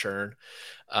part of the churn?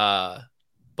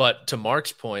 But to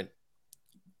Mark's point,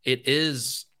 it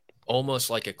is almost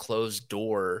like a closed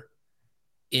door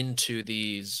into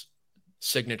these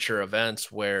signature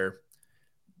events where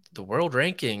the world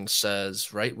ranking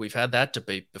says, right, we've had that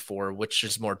debate before, which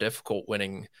is more difficult,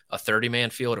 winning a 30-man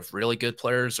field of really good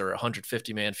players or a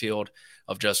 150-man field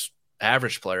of just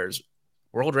average players.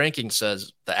 World ranking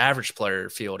says the average player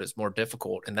field is more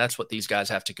difficult, and that's what these guys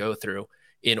have to go through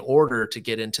in order to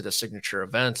get into the signature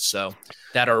events, so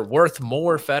that are worth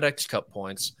more FedEx Cup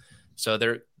points. So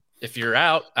if you're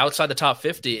outside the top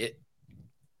 50,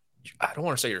 I don't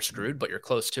want to say you're screwed, but you're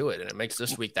close to it, and it makes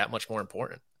this week that much more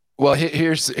important. Well,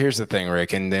 here's the thing,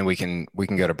 Rick, and then we can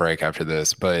go to break after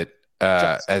this. But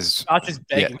Josh is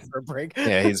begging for a break.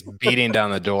 Yeah, he's beating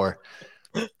down the door.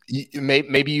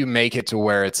 Maybe you make it to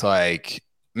where it's like,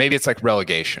 maybe it's like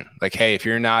relegation. Like, hey, if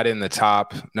you're not in the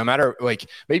top, no matter, like,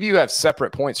 maybe you have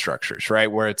separate point structures,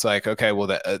 right? Where it's like, okay, well,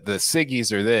 the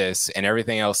Siggies are this and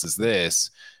everything else is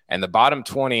this. And the bottom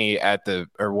 20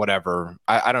 or whatever,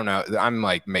 I don't know. I'm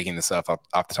like making this stuff up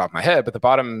off the top of my head, but the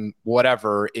bottom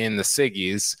whatever in the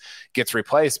Siggies gets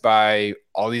replaced by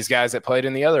all these guys that played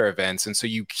in the other events. And so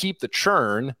you keep the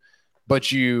churn,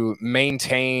 but you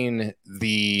maintain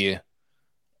the,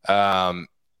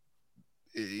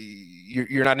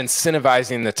 you're not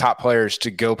incentivizing the top players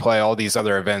to go play all these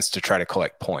other events to try to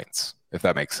collect points, if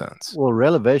that makes sense. Well,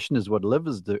 relegation is what Liv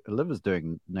is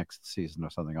doing next season or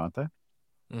something, aren't they?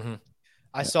 Mm-hmm.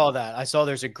 I saw that. I saw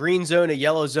there's a green zone, a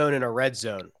yellow zone, and a red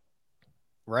zone.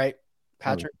 Right,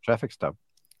 Patrick? Traffic stop.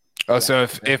 Oh, yeah. So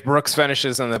if Brooks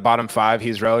finishes in the bottom 5,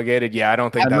 he's relegated? Yeah, I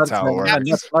don't think that's how it works.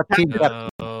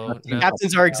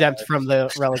 Captains are exempt from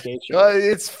the relegation.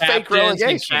 It's fake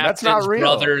relegation. That's not real.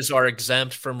 Brothers are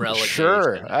exempt from relegation.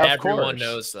 Sure, everyone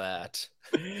knows that.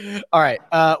 All right,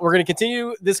 we're going to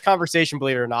continue this conversation,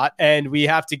 believe it or not, and we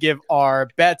have to give our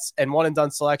bets and one and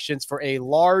done selections for a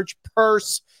large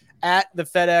purse at the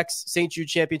FedEx St. Jude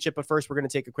Championship. But first, we're going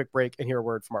to take a quick break and hear a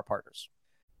word from our partners.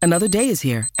 Another day is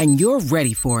here, and you're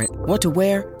ready for it. What to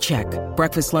wear? Check.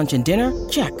 Breakfast, lunch, and dinner?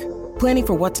 Check. Planning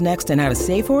for what's next and how to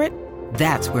save for it?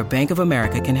 That's where Bank of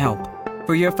America can help.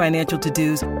 For your financial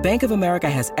to-dos, Bank of America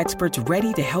has experts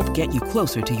ready to help get you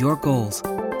closer to your goals.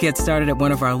 Get started at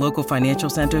one of our local financial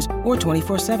centers or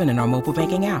 24/7 in our mobile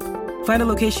banking app. Find a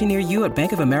location near you at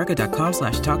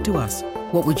bankofamerica.com/talktous.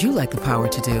 What would you like the power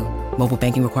to do? Mobile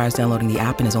banking requires downloading the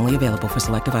app and is only available for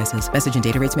select devices. Message and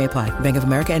data rates may apply. Bank of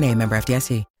America NA, member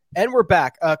FDIC. And we're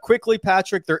back. Quickly,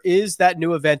 Patrick, there is that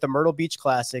new event, the Myrtle Beach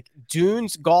Classic,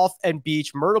 Dunes Golf and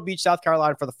Beach, Myrtle Beach, South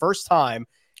Carolina, for the first time.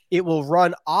 It will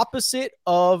run opposite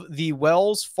of the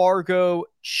Wells Fargo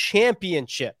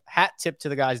Championship. Hat tip to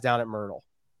the guys down at Myrtle.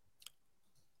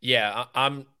 Yeah,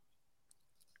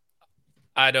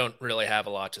 I don't really have a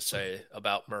lot to say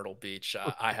about Myrtle Beach.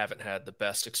 I haven't had the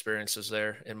best experiences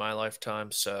there in my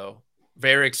lifetime, so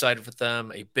very excited for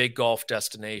them. A big golf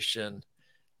destination.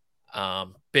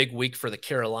 Big week for the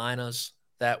Carolinas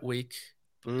that week.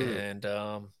 And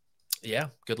yeah,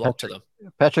 good luck to them.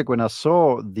 Patrick, when I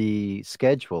saw the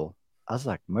schedule, I was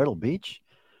like, Myrtle Beach?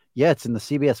 Yeah, it's in the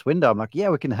CBS window. I'm like, yeah,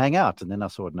 we can hang out. And then I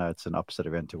saw, no, it's an opposite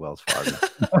event to Wells Fargo.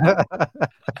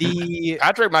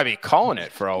 Patrick might be calling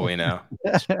it for all we know.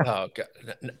 Oh,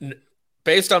 God.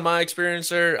 Based on my experience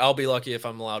there, I'll be lucky if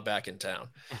I'm allowed back in town.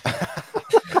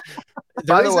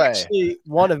 There is actually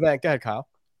one event. Go ahead, Kyle.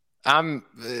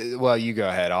 Well, you go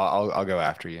ahead. I'll go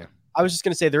after you. I was just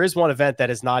going to say there is one event that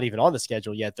is not even on the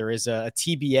schedule yet. There is a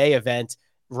TBA event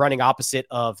running opposite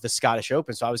of the Scottish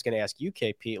Open. So I was going to ask you,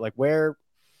 KP, like where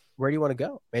do you want to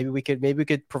go? Maybe we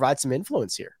could provide some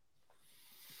influence here.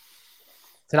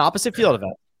 It's an opposite field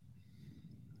event.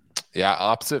 Yeah,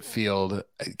 opposite field.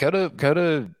 Go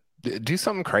to do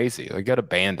something crazy. Like go to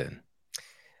Bandon.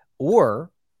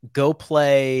 Or go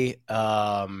play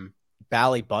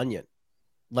Ballybunion.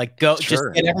 Like just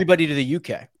get everybody to the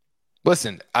UK.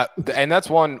 Listen, and that's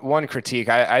one critique.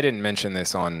 I didn't mention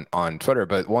this on Twitter,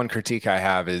 but one critique I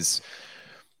have is,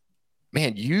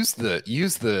 man, use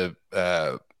the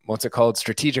what's it called?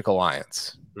 Strategic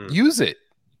alliance. Use it.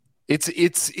 It's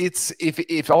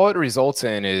if all it results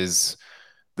in is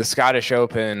the Scottish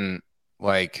Open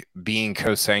like being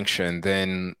co-sanctioned,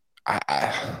 then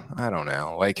I don't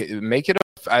know. Like make it.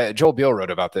 Joel Beal wrote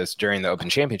about this during the Open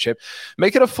Championship.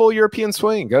 Make it a full European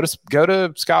swing. Go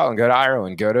to Scotland. Go to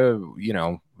Ireland. Go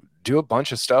to do a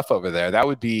bunch of stuff over there. That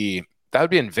would be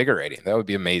invigorating. That would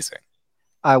be amazing.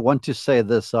 I want to say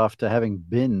this after having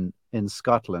been in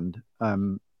Scotland.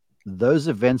 Those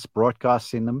events,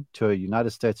 broadcasting them to a United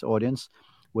States audience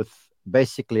with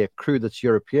basically a crew that's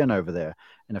European over there,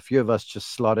 and a few of us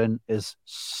just slot in, is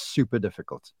super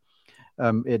difficult.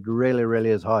 It really,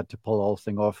 really is hard to pull the whole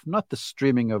thing off. Not the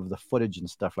streaming of the footage and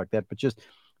stuff like that, but just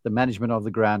the management of the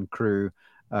ground crew,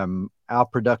 our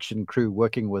production crew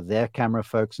working with their camera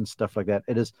folks and stuff like that.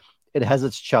 it has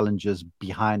its challenges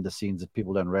behind the scenes that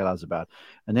people don't realize about.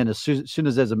 And then as soon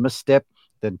as there's a misstep,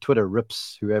 then Twitter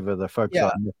rips whoever the folks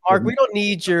are. Mark, we don't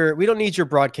need your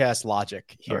broadcast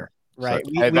logic here. Right.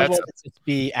 We want it to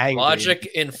be angry. Logic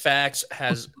in facts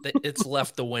it's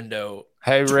left the window.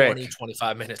 Hey, Rick,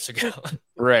 25 minutes ago.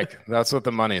 Rick, that's what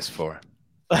the money's for.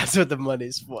 That's what the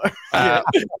money's for.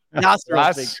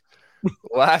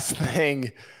 Last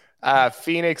thing,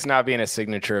 Phoenix not being a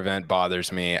signature event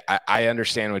bothers me. I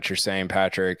understand what you're saying,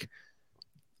 Patrick,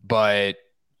 but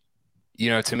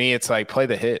to me, it's like play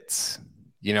the hits.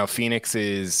 Phoenix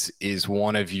is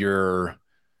one of your.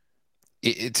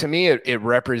 To me, it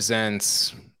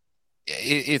represents.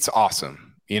 It's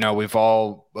awesome. We've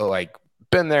all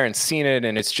been there and seen it,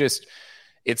 and it's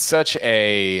such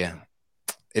a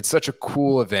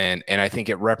cool event, and I think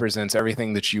it represents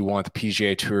everything that you want the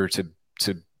PGA Tour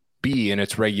to be in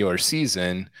its regular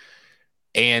season,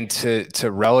 and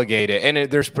to relegate it.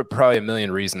 And there's probably a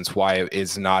million reasons why it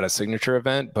is not a signature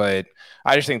event, but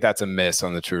I just think that's a miss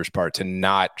on the Tour's part to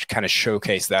not kind of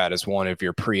showcase that as one of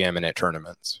your preeminent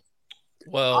tournaments.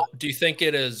 Well, do you think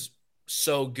it is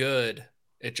so good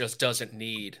it just doesn't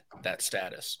need that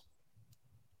status?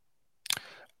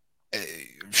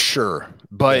 Sure,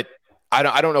 but I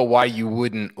don't know why you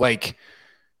wouldn't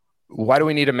why do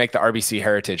we need to make the RBC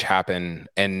Heritage happen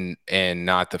and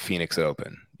not the Phoenix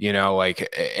Open? And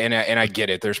I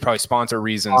get it. There's probably sponsor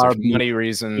reasons, there's money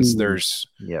reasons, there's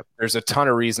a ton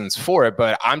of reasons for it.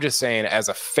 But I'm just saying, as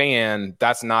a fan,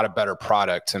 that's not a better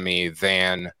product to me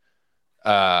than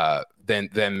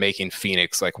making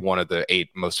Phoenix one of the 8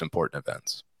 most important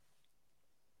events.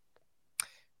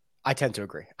 I tend to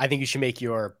agree. I think you should make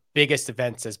your biggest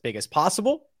events as big as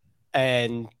possible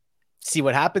and see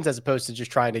what happens, as opposed to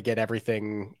just trying to get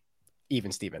everything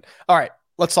even, Steven. All right,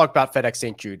 let's talk about FedEx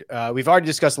St. Jude. We've already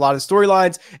discussed a lot of the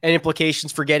storylines and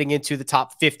implications for getting into the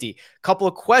top 50. Couple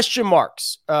of question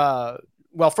marks.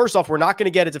 Well, first off, we're not going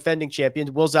to get a defending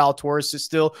champion. Will Zalatoris is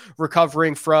still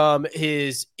recovering from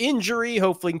his injury,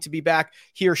 hoping to be back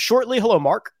here shortly. Hello,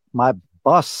 Mark. My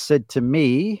boss said to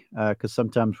me, because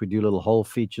sometimes we do little whole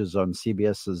features on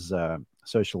CBS's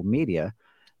social media,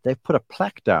 they've put a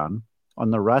plaque down on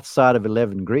the right side of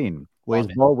 11 green where his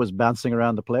ball was bouncing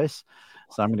around the place.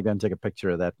 So I'm going to go and take a picture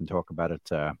of that and talk about it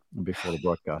before the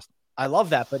broadcast. I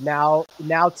love that. But now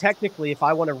technically, if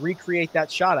I want to recreate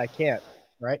that shot, I can't.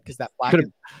 Right, because that black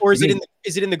or is it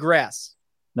in the grass?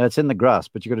 No, it's in the grass,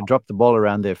 but you got to drop the ball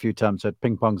around there a few times so it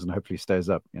ping pongs and hopefully stays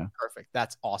up. Yeah, perfect.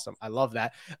 That's awesome. I love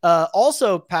that.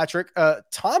 Also, Patrick,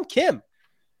 Tom Kim,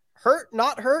 hurt,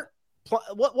 not hurt?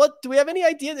 What do we have any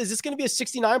idea? Is this going to be a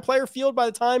 69 player field by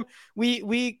the time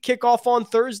we kick off on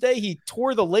Thursday? He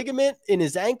tore the ligament in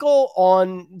his ankle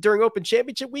during Open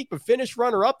Championship week, but finished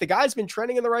runner up. The guy's been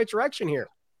trending in the right direction here.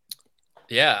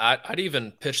 Yeah, I'd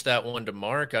even pitch that one to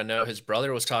Mark. I know his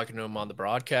brother was talking to him on the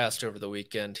broadcast over the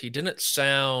weekend. He didn't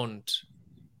sound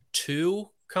too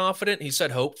confident. He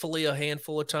said hopefully a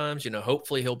handful of times.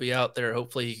 Hopefully he'll be out there.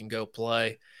 Hopefully he can go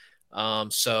play.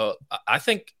 So I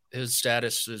think his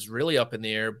status is really up in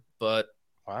the air. But,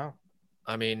 wow.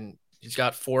 I mean, he's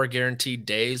got 4 guaranteed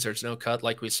days. There's no cut,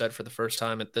 like we said, for the first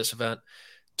time at this event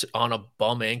on a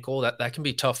bum ankle. That can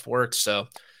be tough work. So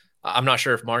I'm not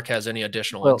sure if Mark has any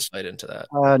additional insight into that.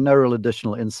 No real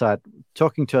additional insight.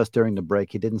 Talking to us during the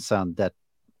break, he didn't sound that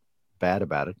bad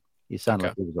about it. He sounded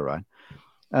like he was all right.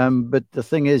 But the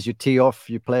thing is, you tee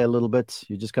off, you play a little bit,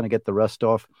 you're just going to get the rust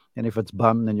off. And if it's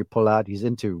bum, then you pull out. He's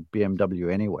into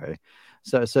BMW anyway.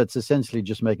 So it's essentially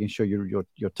just making sure your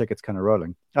ticket's kind of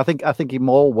rolling. I think he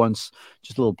more wants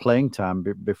just a little playing time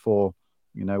before,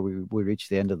 we reach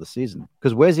the end of the season.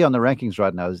 Because where's he on the rankings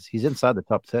right now? He's inside the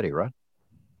top 30, right?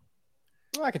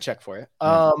 Well, I can check for you.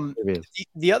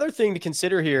 The other thing to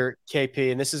consider here,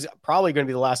 KP, and this is probably going to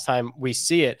be the last time we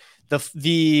see it,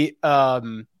 the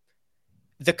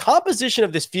composition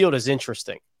of this field is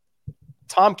interesting.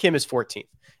 Tom Kim is 14th.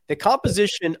 The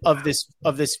composition of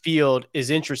this field is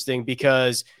interesting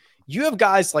because you have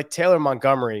guys like Taylor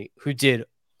Montgomery who did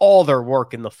all their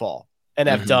work in the fall and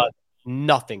have done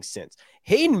nothing since.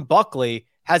 Hayden Buckley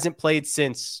hasn't played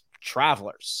since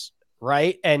Travelers.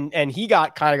 Right. And he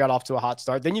got off to a hot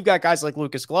start. Then you've got guys like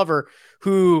Lucas Glover,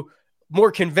 who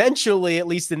more conventionally, at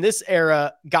least in this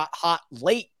era, got hot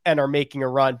late and are making a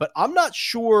run. But I'm not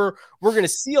sure we're going to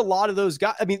see a lot of those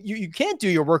guys. I mean, you can't do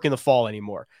your work in the fall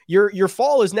anymore. Your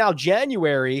fall is now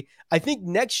January. I think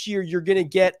next year you're going to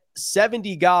get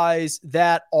 70 guys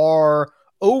that are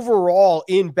overall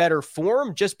in better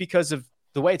form just because of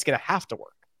the way it's going to have to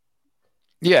work.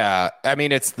 Yeah, I mean,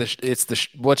 what's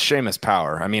Seamus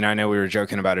Power? I mean, I know we were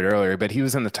joking about it earlier, but he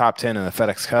was in the top 10 in the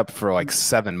FedEx Cup for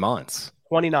 7 months.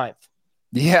 29th.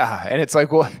 Yeah, and it's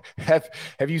like, well, have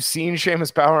you seen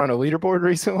Seamus Power on a leaderboard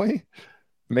recently?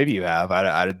 Maybe you have.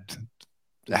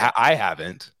 I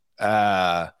haven't.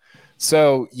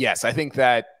 So yes, I think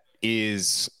that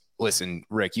is. Listen,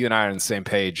 Rick, you and I are on the same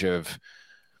page of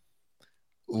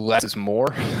less is more.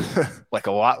 Like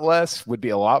a lot less would be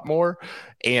a lot more,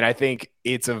 and I think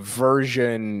it's a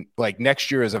version. Like next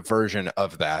year is a version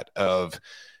of that. Of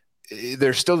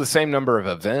there's still the same number of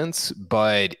events,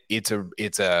 but it's a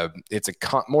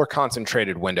more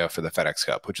concentrated window for the FedEx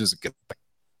Cup, which is a good thing.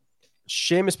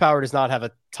 Seamus Power does not have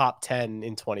a top 10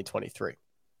 in 2023.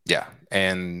 Yeah,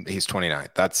 and he's 29.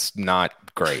 That's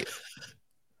not great.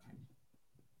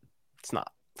 It's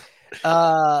not.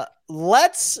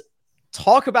 Let's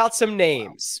talk about some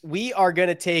names. We are going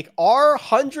to take our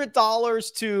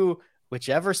 $100 to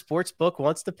whichever sports book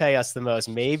wants to pay us the most.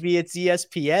 Maybe it's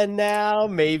ESPN now.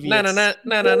 Maybe no.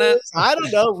 I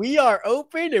don't know. We are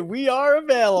open and we are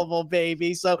available,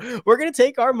 baby. So we're going to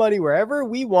take our money wherever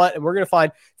we want, and we're going to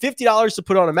find $50 to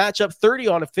put on a matchup, 30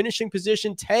 on a finishing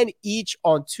position, 10 each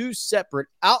on two separate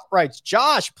outrights.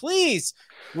 Josh, please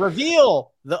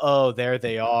reveal there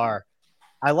they are.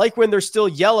 I like when they're still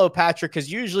yellow, Patrick, because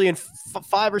usually in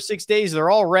 5 or 6 days,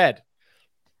 they're all red.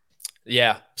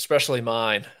 Yeah, especially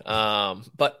mine.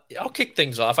 But I'll kick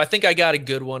things off. I think I got a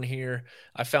good one here.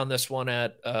 I found this one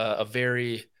at a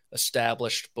very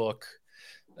established book,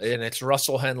 and it's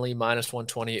Russell Henley minus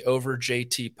 120 over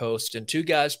JT Post. And two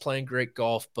guys playing great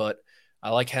golf, but I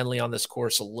like Henley on this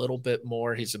course a little bit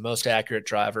more. He's the most accurate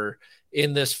driver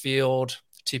in this field.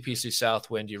 TPC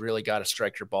Southwind, you really got to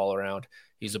strike your ball around.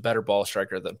 He's a better ball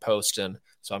striker than Poston,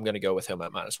 so I'm going to go with him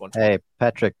at minus 120. Hey,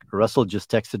 Patrick, Russell just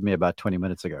texted me about 20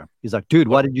 minutes ago. He's like, dude,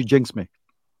 why did you jinx me?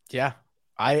 Yeah.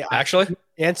 I actually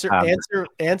answer for your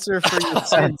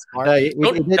sins, Mark.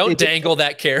 No, don't dangle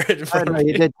that carrot in front of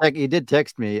me. He did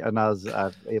text me, and I was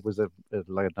it was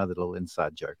like another little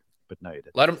inside joke. But no, you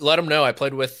didn't. Let him know. I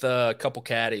played with a couple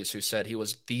caddies who said he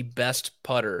was the best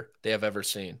putter they have ever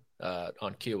seen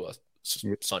on Kiowa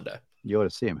Sunday. You ought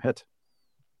to see him hit.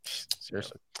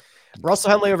 Seriously. Russell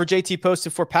Henley over JT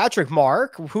Poston for Patrick.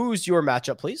 Mark, who's your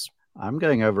matchup, please? I'm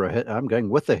going over a hit. I'm going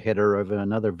with a hitter over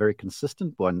another very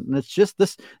consistent one. And it's just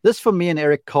this for me and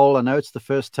Eric Cole. I know it's the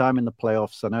first time in the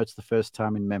playoffs. I know it's the first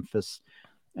time in Memphis.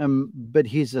 But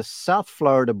he's a South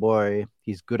Florida boy.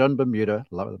 He's good on Bermuda,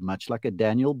 much like a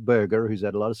Daniel Berger, who's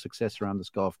had a lot of success around this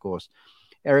golf course.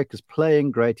 Eric is playing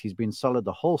great. He's been solid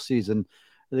the whole season.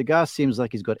 The guy seems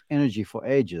like he's got energy for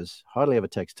ages, hardly ever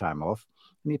takes time off.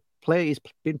 And he's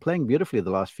been playing beautifully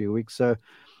the last few weeks. So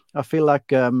I feel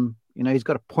like, he's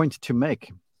got a point to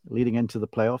make leading into the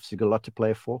playoffs. He's got a lot to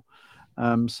play for.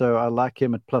 So I like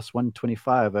him at plus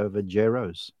 125 over J.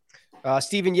 Rose.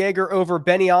 Steven Yeager over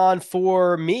Benny On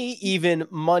for me, even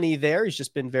money there. He's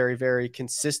just been very, very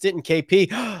consistent. And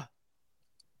KP,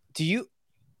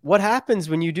 what happens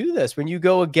when you do this? When you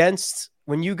go against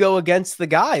the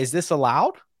guy, is this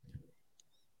allowed?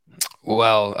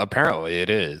 Well, apparently it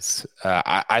is.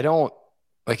 I don't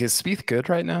like. Is Spieth good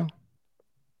right now?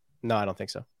 No, I don't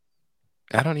think so.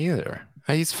 I don't either.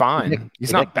 He's fine.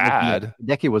 He's not bad.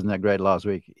 Decky wasn't that great last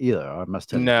week either, I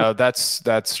must tell you. No, that's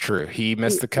true. He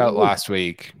missed the cut last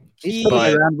week. He's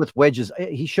coming around with wedges.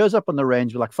 He shows up on the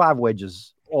range with like 5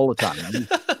 wedges all the time.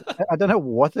 I don't know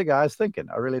what the guy's thinking.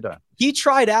 I really don't. He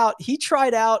tried out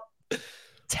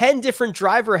 10 different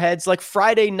driver heads like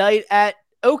Friday night at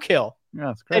Oak Hill. Yeah,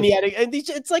 that's crazy.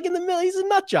 It's like in the middle. He's a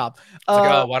nut job.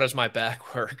 Why does my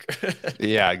back work?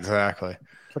 Yeah, exactly.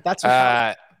 But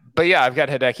that's but yeah, I've got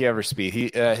Hideki over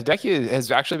Spieth. Hideki has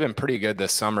actually been pretty good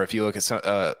this summer. If you look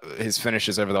at his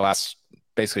finishes over the last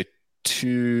basically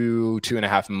two and a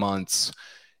half months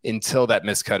until that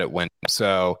miscut at Wyndham.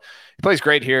 So he plays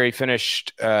great here. He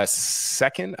finished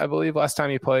second, I believe, last time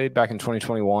he played back in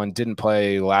 2021. Didn't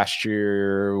play last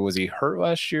year. Was he hurt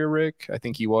last year, Rick? I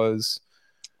think he was.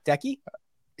 Decky?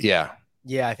 Yeah.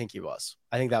 Yeah, I think he was.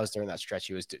 I think that was during that stretch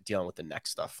he was dealing with the neck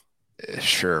stuff.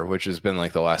 Sure, which has been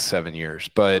like the last 7 years.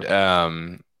 But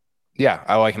yeah,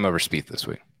 I like him over Spieth this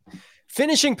week.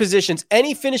 Finishing positions,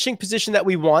 any finishing position that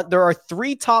we want. There are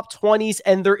 3 top 20s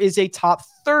and there is a top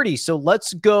 30. So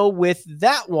let's go with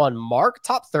that one, Mark.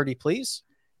 Top 30, please.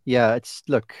 Yeah,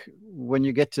 look, when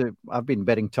you get to, I've been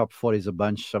betting top 40s a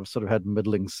bunch. I've sort of had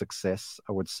middling success,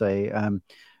 I would say.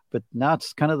 But now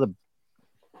it's kind of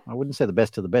I wouldn't say the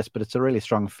best of the best, but it's a really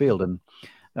strong field. And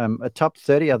a top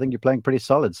 30, I think you're playing pretty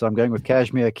solid. So I'm going with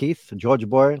Cashmere Keith, Georgia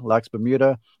boy, likes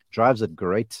Bermuda, drives it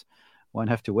great. Won't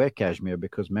have to wear cashmere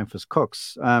because Memphis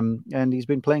cooks. And he's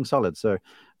been playing solid. So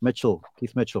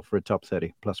Keith Mitchell for a top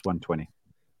 30, plus 120.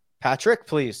 Patrick,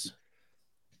 please.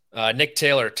 Nick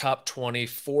Taylor, top 20,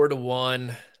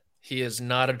 4-1. He is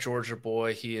not a Georgia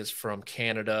boy. He is from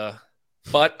Canada.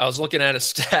 But I was looking at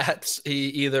his stats. He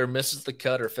either misses the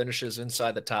cut or finishes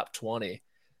inside the top 20.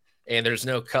 And there's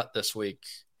no cut this week.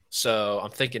 So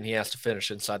I'm thinking he has to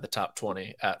finish inside the top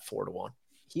 20 at 4-1.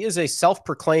 He is a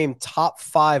self-proclaimed top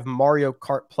 5 Mario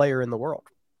Kart player in the world.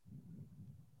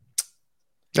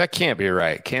 That can't be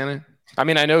right, can it? I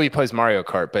mean, I know he plays Mario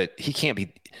Kart, but he can't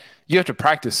be. You have to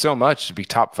practice so much to be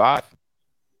top 5.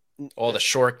 All the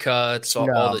shortcuts,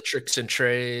 all the tricks and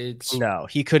trades. No,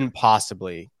 he couldn't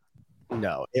possibly.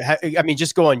 No. I mean,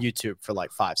 just go on YouTube for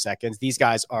like 5 seconds. These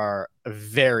guys are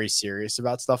very serious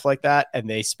about stuff like that, and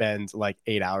they spend like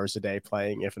 8 hours a day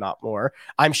playing, if not more.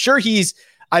 I'm sure he's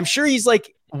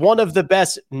like one of the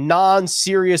best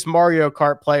non-serious Mario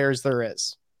Kart players there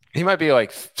is. He might be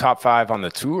like top 5 on the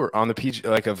tour, on the PGA,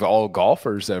 like of all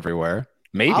golfers everywhere.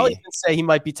 Maybe. I'll even say he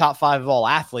might be top 5 of all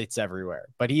athletes everywhere,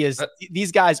 but he is.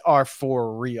 These guys are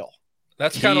for real.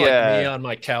 That's kind of like me on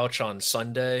my couch on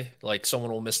Sunday. Like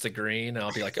someone will miss the green, and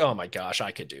I'll be like, "Oh my gosh,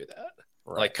 I could do that!"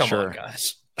 Right. Like, come on,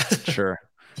 guys. Sure.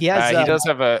 He has.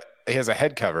 He has a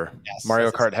head cover. Yes,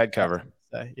 Mario Kart head cover.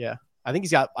 Yeah. I think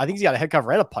he's got a head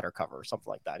cover and a putter cover or something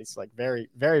like that. He's like very,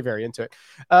 very, very into it.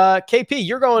 KP,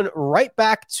 you're going right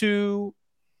back to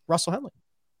Russell Henley.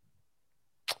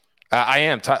 I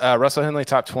am. Russell Henley,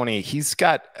 top 20. He's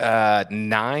got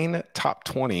 9 top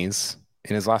 20s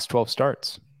in his last 12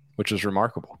 starts, which is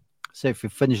remarkable. So if he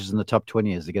finishes in the top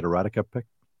 20, is he get a Ryder Cup pick?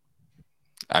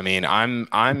 I mean,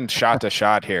 I'm shot to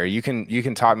shot here. You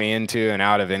can talk me into and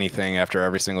out of anything after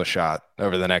every single shot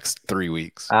over the next 3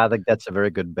 weeks. I think that's a very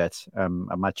good bet.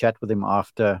 My chat with him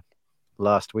after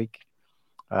last week,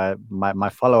 my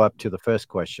follow-up to the first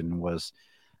question was,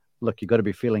 look, you got to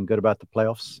be feeling good about the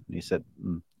playoffs. And he said,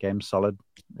 game's solid.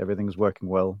 Everything's working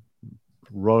well,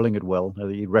 rolling it well.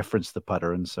 He referenced the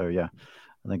putter. And so, yeah,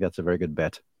 I think that's a very good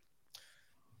bet.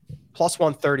 Plus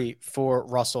 130 for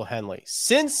Russell Henley.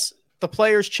 Since the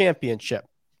Players' Championship,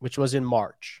 which was in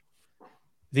March,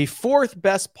 the 4th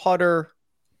best putter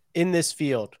in this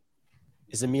field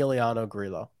is Emiliano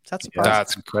Grillo. That's surprising.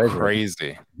 That's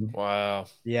crazy. Wow.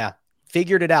 Yeah.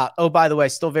 Figured it out. Oh, by the way,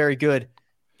 still very good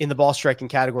in the ball striking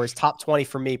categories. Top 20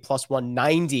 for me, plus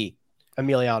 190,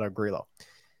 Emiliano Grillo.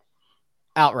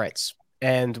 Outrights.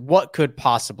 And what could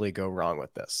possibly go wrong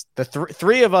with this? The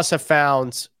three of us have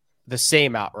found the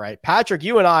same outright. Patrick,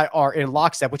 you and I are in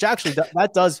lockstep, which actually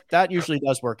that usually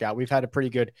does work out. We've had a pretty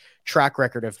good track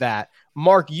record of that.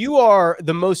 Mark, you are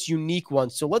the most unique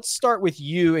one. So let's start with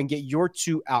you and get your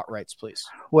 2 outrights, please.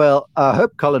 Well, I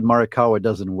hope Colin Morikawa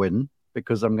doesn't win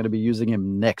because I'm going to be using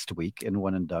him next week in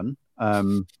One and Done.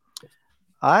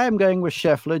 I am going with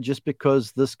Scheffler just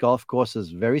because this golf course is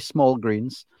very small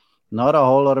greens, not a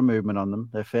whole lot of movement on them.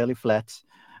 They're fairly flat.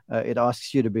 It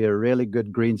asks you to be a really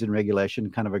good greens in regulation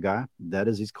kind of a guy. That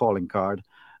is his calling card.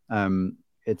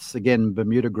 It's, again,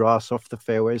 Bermuda grass off the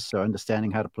fairways, so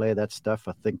understanding how to play that stuff,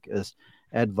 I think, is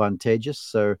advantageous.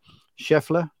 So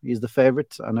Scheffler, he's the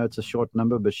favorite. I know it's a short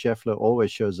number, but Scheffler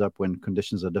always shows up when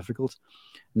conditions are difficult.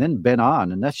 And then Ben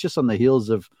Ahn, and that's just on the heels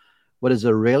of what is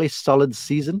a really solid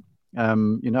season.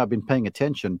 I've been paying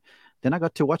attention. Then I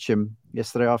got to watch him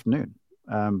Sunday afternoon.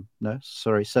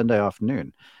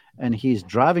 And he's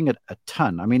driving it a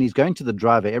ton. I mean, he's going to the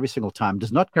driver every single time.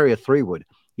 Does not carry a 3-wood.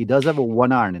 He does have a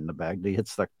 1-iron in the bag. He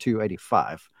hits like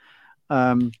 285.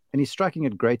 And he's striking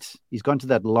it great. He's gone to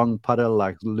that long putter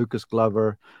like Lucas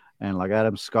Glover and like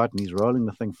Adam Scott, and he's rolling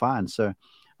the thing fine. So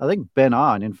I think Ben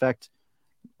Ahn, in fact,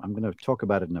 I'm going to talk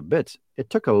about it in a bit. It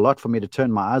took a lot for me to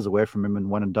turn my eyes away from him in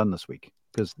One and Done this week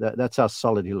because that's how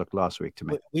solid he looked last week to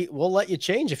me. We'll let you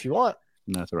change if you want.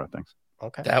 No, that's all right. Thanks.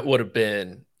 Okay. That would have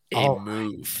been a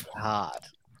move. God.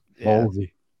 Yeah.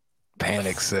 Ballsy.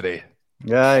 Panic City.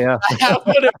 Yeah. That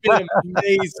would have been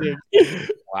amazing.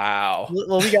 Wow.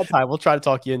 Well, we got time. We'll try to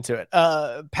talk you into it.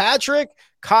 Patrick,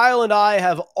 Kyle, and I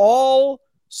have all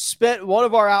spent one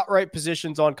of our outright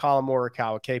positions on Colin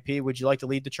Morikawa. KP, would you like to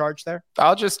lead the charge there?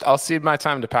 I'll cede my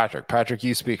time to Patrick. Patrick,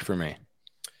 you speak for me.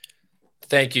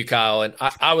 Thank you, Kyle. And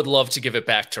I would love to give it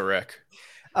back to Rick.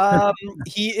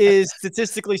 He is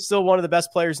statistically still one of the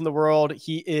best players in the world.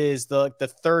 He is the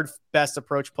 3rd best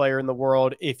approach player in the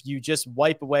world. If you just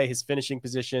wipe away his finishing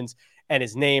positions and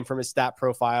his name from his stat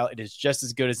profile, it is just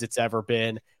as good as it's ever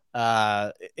been.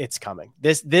 It's coming.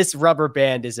 This rubber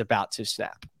band is about to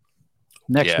snap.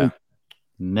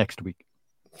 Next week.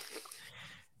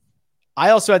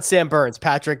 I also had Sam Burns.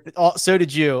 Patrick, so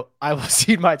did you. I will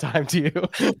cede my time to you.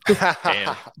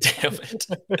 Damn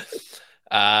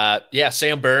it.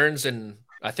 Sam Burns, and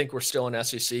I think we're still in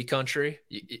SEC country.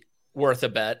 Worth a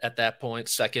bet at that point.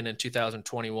 2nd in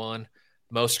 2021.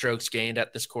 Most strokes gained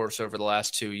at this course over the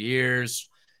last 2 years.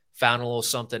 Found a little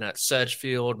something at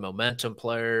Sedgefield, momentum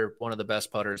player, one of the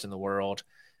best putters in the world.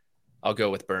 I'll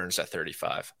go with Burns at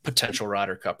 35. Potential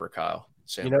Ryder Cup or Kyle.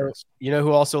 Sam Burns. You know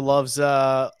who also loves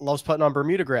putting on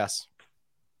Bermuda grass?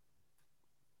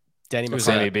 Denny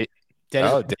McCarthy.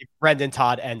 Brendan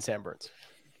Todd and Sam Burns.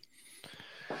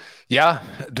 Yeah.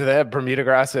 Do they have Bermuda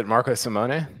grass at Marco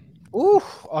Simone? Ooh,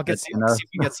 I'll see if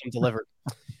we can get some delivered.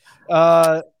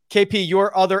 KP,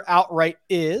 your other outright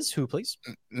is who, please?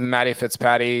 Matty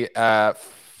Fitzpatrick,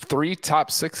 3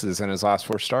 top 6s in his last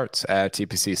 4 starts at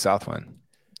TPC Southwind.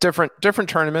 Different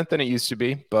tournament than it used to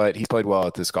be, but he played well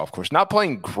at this golf course. Not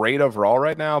playing great overall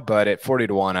right now, but at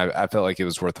 40-1, I felt like it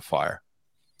was worth the flyer.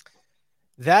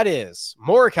 That is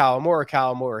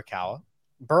Morikawa,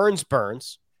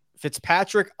 Burns,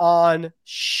 Fitzpatrick on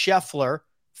Scheffler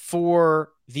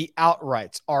for the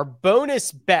outrights. Our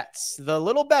bonus bets, the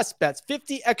little best bets,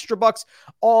 50 extra bucks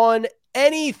on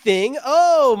anything.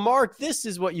 Oh, Mark, this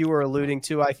is what you were alluding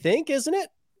to, I think, isn't it?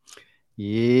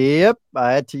 Yep,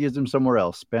 I had to use them somewhere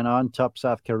else. Ben on top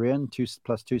South Korean, 2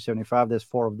 plus 275. There's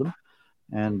 4 of them,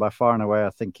 and by far and away,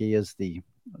 I think he is the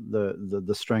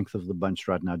strength of the bunch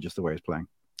right now, just the way he's playing.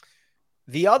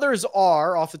 The others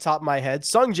are, off the top of my head,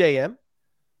 Sung JM.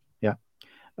 Yeah.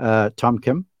 Tom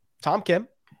Kim,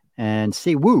 and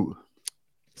Siwoo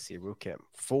Kim.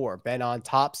 4. Ben on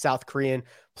top South Korean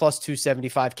plus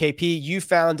 275. KP, you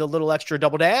found a little extra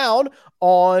double down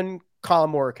on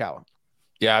Colin Morikawa.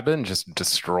 Yeah, I've been just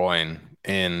destroying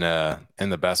in the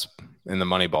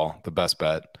money ball, the best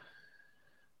bet.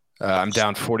 I'm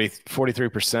down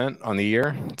 43% on the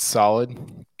year. It's solid.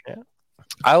 Yeah.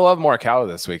 I love Morikawa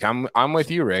this week. I'm with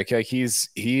you, Rick. Like he's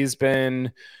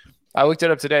been. I looked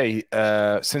it up today.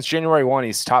 Since January 1,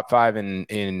 he's top 5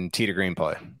 in tee to green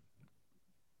play.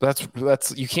 That's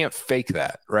you can't fake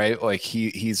that, right? Like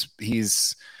you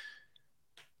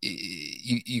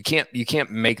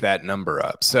can't make that number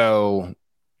up. So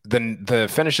the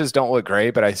finishes don't look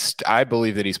great, but I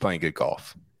believe that he's playing good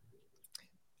golf.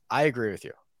 I agree with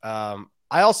you. I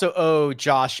also owe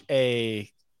Josh an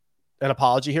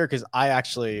apology here because I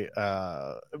actually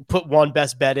put one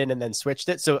best bet in and then switched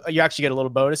it. So you actually get a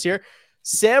little bonus here.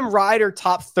 Sam Ryder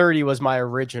top 30 was my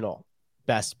original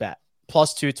best bet.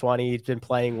 Plus 220. He's been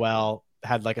playing well.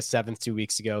 Had like a 7th 2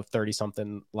 weeks ago, 30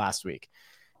 something last week.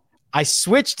 I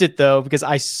switched it though because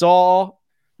I saw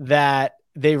that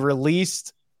they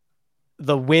released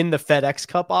the FedEx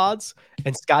Cup odds,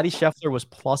 and Scotty Scheffler was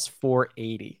plus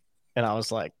 480. And I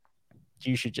was like,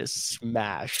 you should just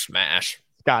smash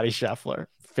Scotty Scheffler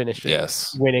finishing,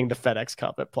 winning the FedEx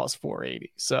Cup at plus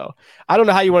 480. So I don't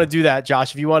know how you want to do that,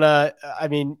 Josh. If you want to, I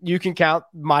mean, you can count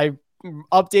my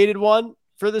updated one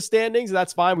for the standings.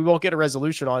 That's fine. We won't get a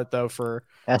resolution on it though for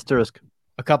asterisk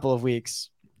a couple of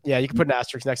weeks. Yeah, you can put an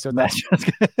asterisk next to it.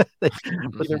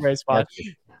 Put the right spot.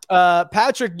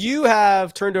 Patrick, you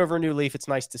have turned over a new leaf. It's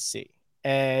nice to see.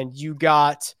 And you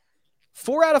got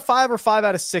 4 out of 5 or 5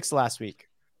 out of 6 last week.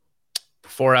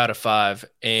 4 out of 5.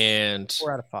 And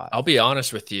 4 out of 5. I'll be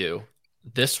honest with you.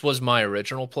 This was my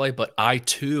original play, but I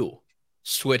too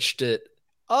switched it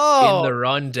in the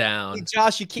rundown. Hey,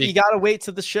 Josh, you got to wait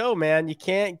to the show, man. You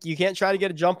can't try to get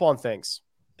a jump on things.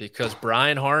 Because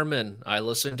Brian Harmon, I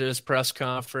listened to his press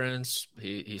conference.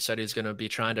 He said he's going to be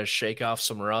trying to shake off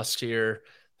some rust here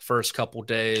first couple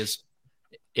days.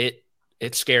 It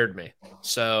scared me.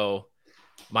 So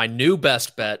my new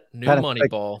best bet, money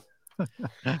ball,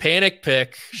 panic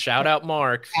pick. Shout out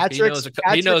Mark.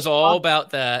 He knows all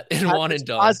about that in Patrick's one and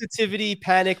done. Positivity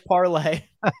panic parlay.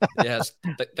 Yes,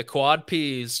 the quad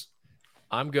P's.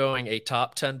 I'm going a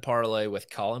top 10 parlay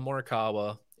with Colin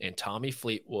Morikawa and Tommy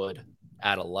Fleetwood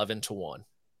at 11-1.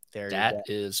 That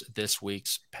is this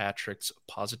week's Patrick's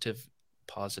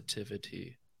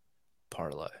positivity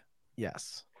parlay.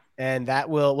 Yes. And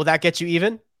that will that get you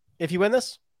even if you win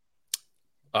this?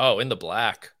 Oh, in the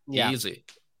black. Yeah. Easy.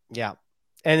 Yeah.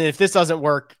 And if this doesn't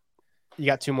work, you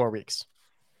got 2 more weeks.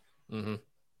 Mm-hmm.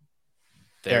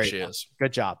 There she is.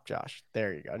 Good job, Josh.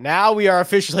 There you go. Now we are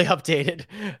officially updated.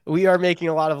 We are making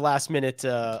a lot of last minute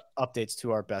updates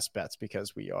to our best bets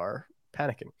because we are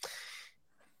panicking.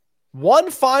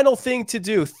 One final thing to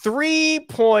do.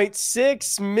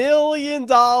 $3.6 million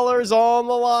on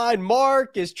the line.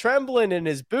 Mark is trembling in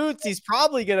his boots. He's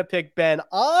probably going to pick Ben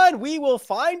on. We will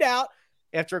find out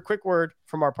after a quick word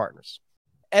from our partners.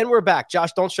 And we're back.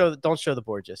 Josh, don't show the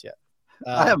board just yet.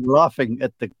 I am laughing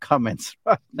at the comments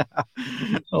right now.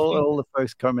 all the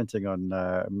folks commenting on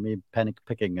me panic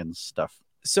picking and stuff.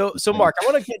 So Mark, I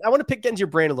want to get into your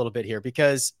brain a little bit here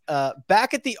because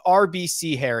back at the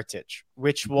RBC Heritage,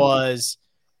 which was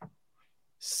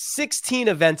 16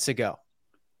 events ago,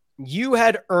 you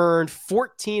had earned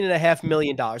 $14.5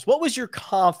 million. What was your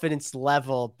confidence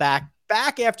level back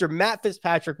after Matt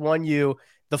Fitzpatrick won you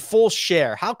the full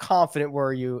share? How confident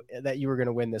were you that you were going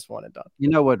to win this one and done? You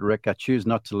know what, Rick? I choose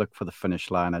not to look for the finish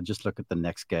line. I just look at the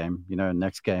next game.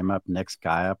 Next game up, next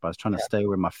guy up. I was trying to stay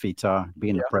where my feet are, be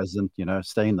in the present.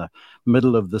 Stay in the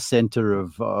middle of the center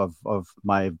of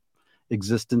my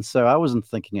existence. So I wasn't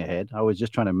thinking ahead. I was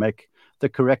just trying to make the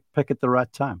correct pick at the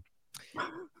right time.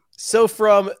 So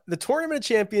from the Tournament of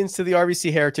Champions to the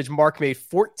RBC Heritage, Mark made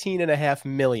 $14.5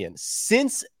 million.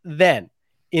 Since then,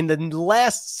 in the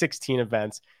last 16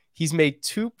 events, he's made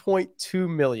 $2.2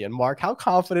 million. Mark, how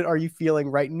confident are you feeling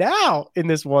right now in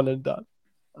this one and done?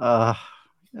 I've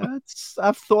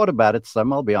thought about it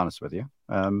some, I'll be honest with you.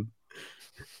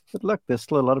 But look, there's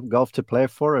still a lot of golf to play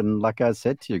for. And like I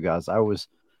said to you guys, I was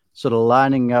sort of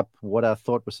lining up what I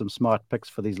thought were some smart picks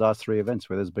for these last three events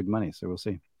where there's big money. So we'll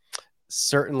see.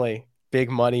 Certainly big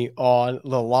money on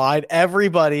the line.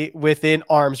 Everybody within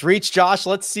arm's reach. Josh,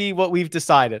 let's see what we've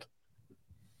decided.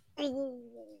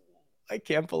 I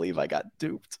can't believe I got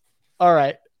duped. All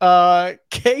right.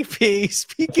 KP,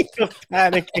 speaking of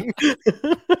panicking,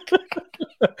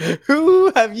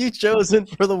 who have you chosen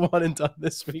for the one and done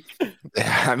this week?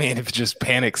 I mean, it's just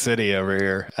panic city over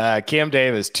here. Cam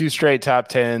Davis, 2 straight top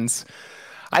 10s.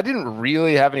 I didn't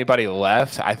really have anybody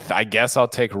left. I guess I'll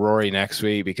take Rory next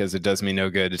week because it does me no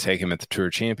good to take him at the Tour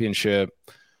Championship.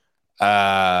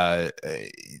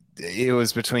 It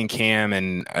was between Cam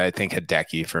and I think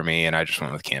Hideki for me, and I just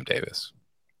went with Cam Davis.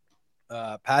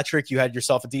 Patrick, you had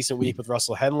yourself a decent week with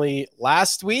Russell Henley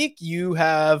last week. You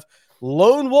have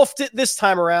lone wolfed it this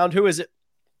time around. Who is it?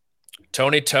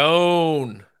 Tony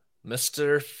Tone,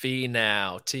 Mr.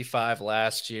 Finau, T5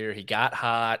 last year. He got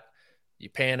hot. You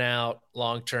pan out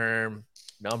long-term.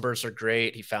 Numbers are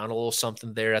great. He found a little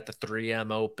something there at the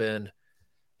 3M Open.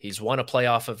 He's won a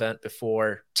playoff event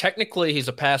before. Technically, he's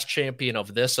a past champion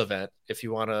of this event, if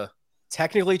you want to.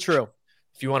 Technically true.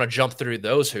 If you want to jump through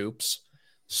those hoops.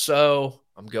 So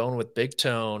I'm going with Big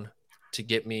Tone to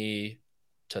get me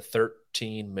to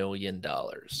 $13 million.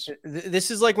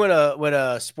 This is like when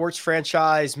a sports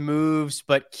franchise moves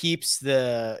but keeps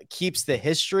the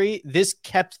history. This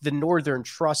kept the Northern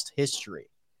Trust history,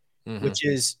 which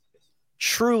is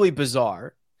truly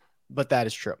bizarre, but that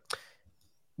is true.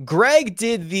 Greg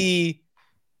did the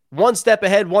one step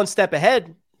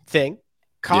ahead thing.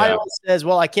 Kyle says,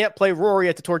 well, I can't play Rory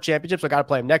at the Tour Championship, so I got to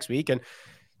play him next week. And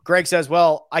Greg says,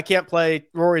 well, I can't play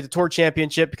Rory at the Tour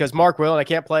Championship because Mark will, and I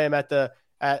can't play him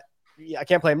I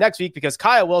can't play him next week because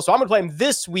Kyle will, so I'm going to play him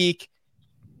this week.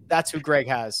 That's who Greg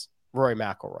has, Rory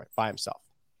McIlroy, by himself.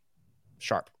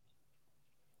 Sharp.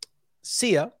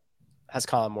 Sia has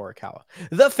Colin Morikawa.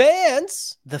 The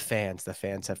fans have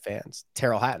fans.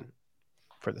 Terrell Hatton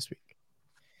for this week.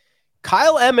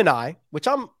 Kyle M and I, which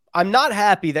I'm not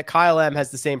happy that Kyle M has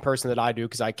the same person that I do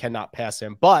because I cannot pass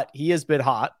him, but he has been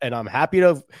hot, and I'm happy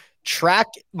to track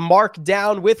Mark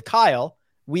down with Kyle.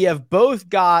 We have both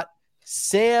got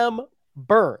Sam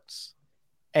Burns,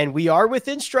 and we are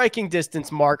within striking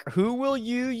distance. Mark, who will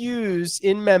you use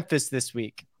in Memphis this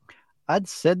week? I'd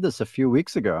said this a few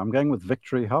weeks ago. I'm going with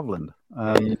Victory Hovland.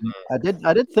 I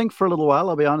did think for a little while,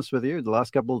 I'll be honest with you, the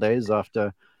last couple of days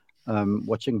after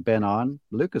watching Ben on,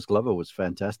 Lucas Glover was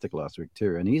fantastic last week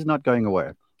too, and he's not going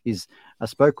away. I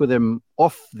spoke with him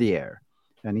off the air,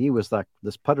 and he was like,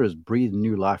 this putter has breathed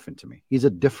new life into me. He's a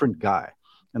different guy,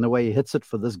 and the way he hits it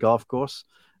for this golf course,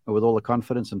 with all the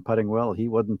confidence and putting well, he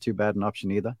wasn't too bad an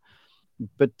option either.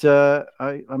 But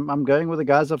I'm going with the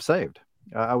guys I've saved.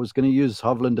 I was going to use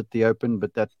Hovland at the Open,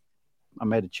 but I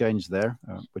made a change there,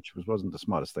 which wasn't the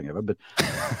smartest thing ever. But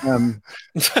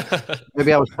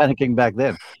maybe I was panicking back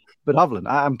then. But Hovland,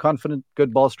 I'm confident,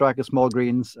 good ball striker, small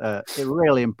greens. It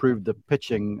really improved the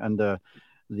pitching under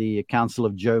the counsel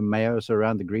of Joe Mayo. So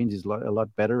around the greens, he's a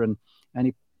lot better. And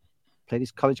he played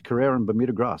his college career on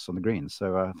Bermuda grass on the greens.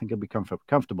 So I think he'll be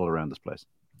comfortable around this place.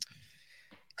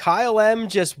 Kyle M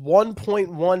just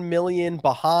 1.1 million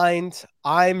behind.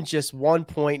 I'm just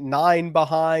 1.9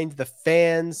 behind. The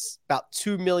fans about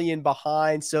 2 million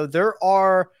behind. So there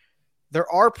are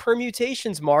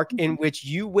permutations, Mark, in which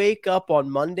you wake up on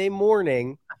Monday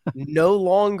morning no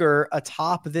longer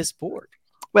atop this board.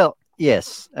 Well,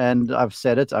 yes, and I've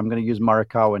said it. I'm going to use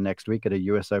Morikawa next week at a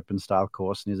U.S. Open style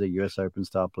course, and he's a U.S. Open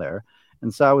style player.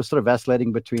 And so I was sort of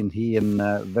vacillating between he and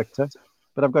Victor.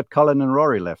 But I've got Colin and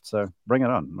Rory left, so bring it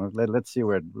on. Let's see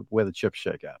where the chips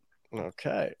shake out.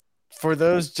 Okay. For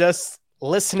those just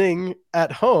listening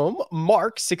at home,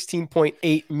 Mark,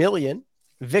 16.8 million.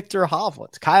 Victor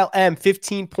Hovland. Kyle M,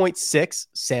 15.6.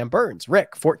 Sam Burns.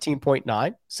 Rick,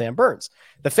 14.9. Sam Burns.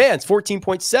 The fans,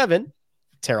 14.7.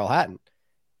 Terrell Hatton.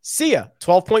 Sia,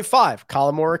 12.5.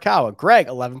 Colin Morikawa. Greg,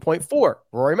 11.4.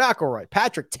 Rory McIlroy.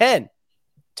 Patrick, 10.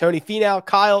 Tony Finau.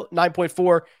 Kyle,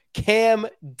 9.4. Cam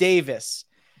Davis.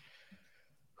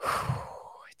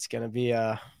 It's gonna be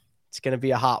a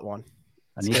hot one.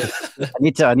 I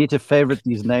need to favorite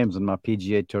these names on my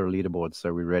PGA Tour leaderboard,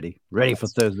 so we're ready for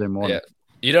Thursday morning. Yeah.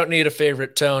 You don't need a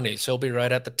favorite Tony, so he'll be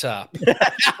right at the top.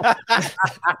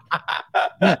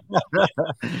 And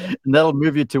that'll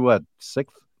move you to what, 6th?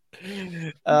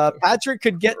 Patrick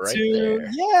could get right to there.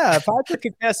 Yeah, Patrick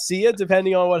could guess Sia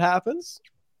depending on what happens.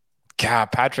 God,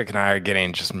 Patrick and I are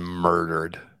getting just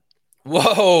murdered.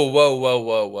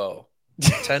 Whoa.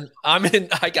 10.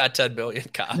 I got 10 million,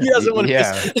 Kyle. He doesn't want to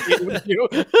Yeah. miss with you.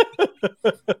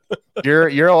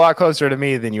 You're a lot closer to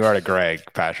me than you are to Greg,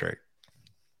 Patrick.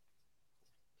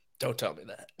 Don't tell me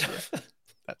that.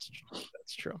 That's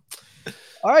true.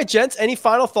 All right, gents. Any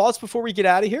final thoughts before we get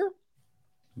out of here?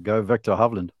 Go Victor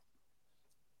Hovland.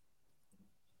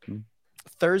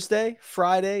 Thursday,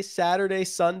 Friday, Saturday,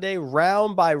 Sunday,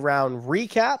 round by round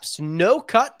recaps. No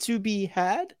cut to be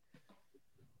had.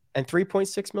 And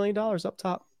 $3.6 million up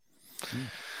top.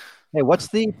 Hey, what's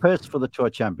the purse for the Tour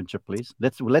Championship, please?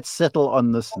 Let's settle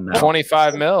on this now.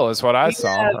 25 mil is what I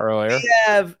saw earlier. We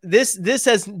have this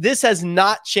has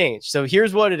not changed. So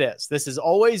here's what it is. This has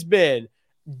always been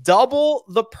double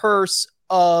the purse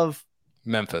of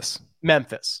Memphis.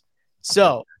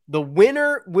 So the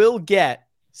winner will get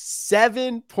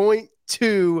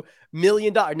 $7.2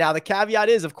 million. Now the caveat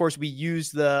is, of course, we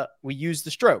use the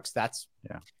strokes. That's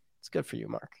it's good for you,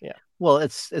 Mark. Yeah. Well,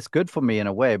 it's good for me in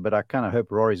a way, but I kind of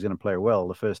hope Rory's going to play well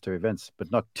the first 2 events,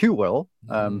 but not too well.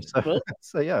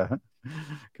 So yeah,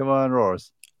 come on,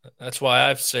 Roars. That's why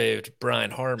I've saved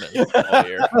Brian Harmon all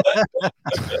year.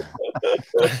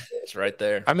 It's right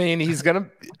there. I mean, he's gonna.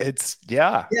 It's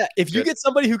Yeah. If you get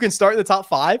somebody who can start in the top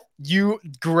 5,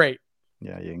 great.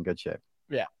 Yeah, you're in good shape.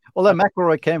 Yeah. Although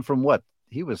McIlroy came from what?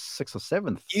 He was 6th or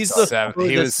 7th. He's the 7th.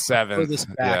 He was 7th.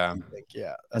 Yeah.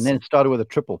 Yeah. And then it started with a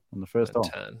triple on the first hole.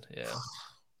 10. Yeah.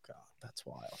 God, that's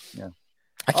wild. Yeah.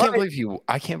 I can't believe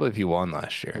he won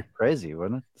last year. Crazy,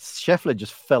 wasn't it? Scheffler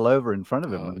just fell over in front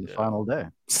of him on the final day.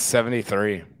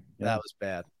 73. Yeah. That was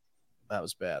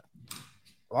bad.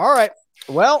 All right.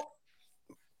 Well,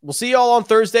 we'll see you all on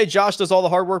Thursday. Josh does all the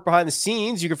hard work behind the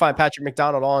scenes. You can find Patrick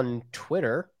McDonald on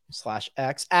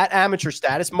Twitter/X at Amateur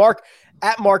Status. Mark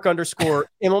at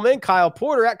Mark_Immelman. Kyle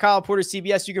Porter at Kyle Porter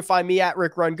CBS. You can find me at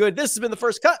Rick Run Good. This has been The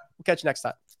First Cut. We'll catch you next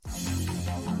time.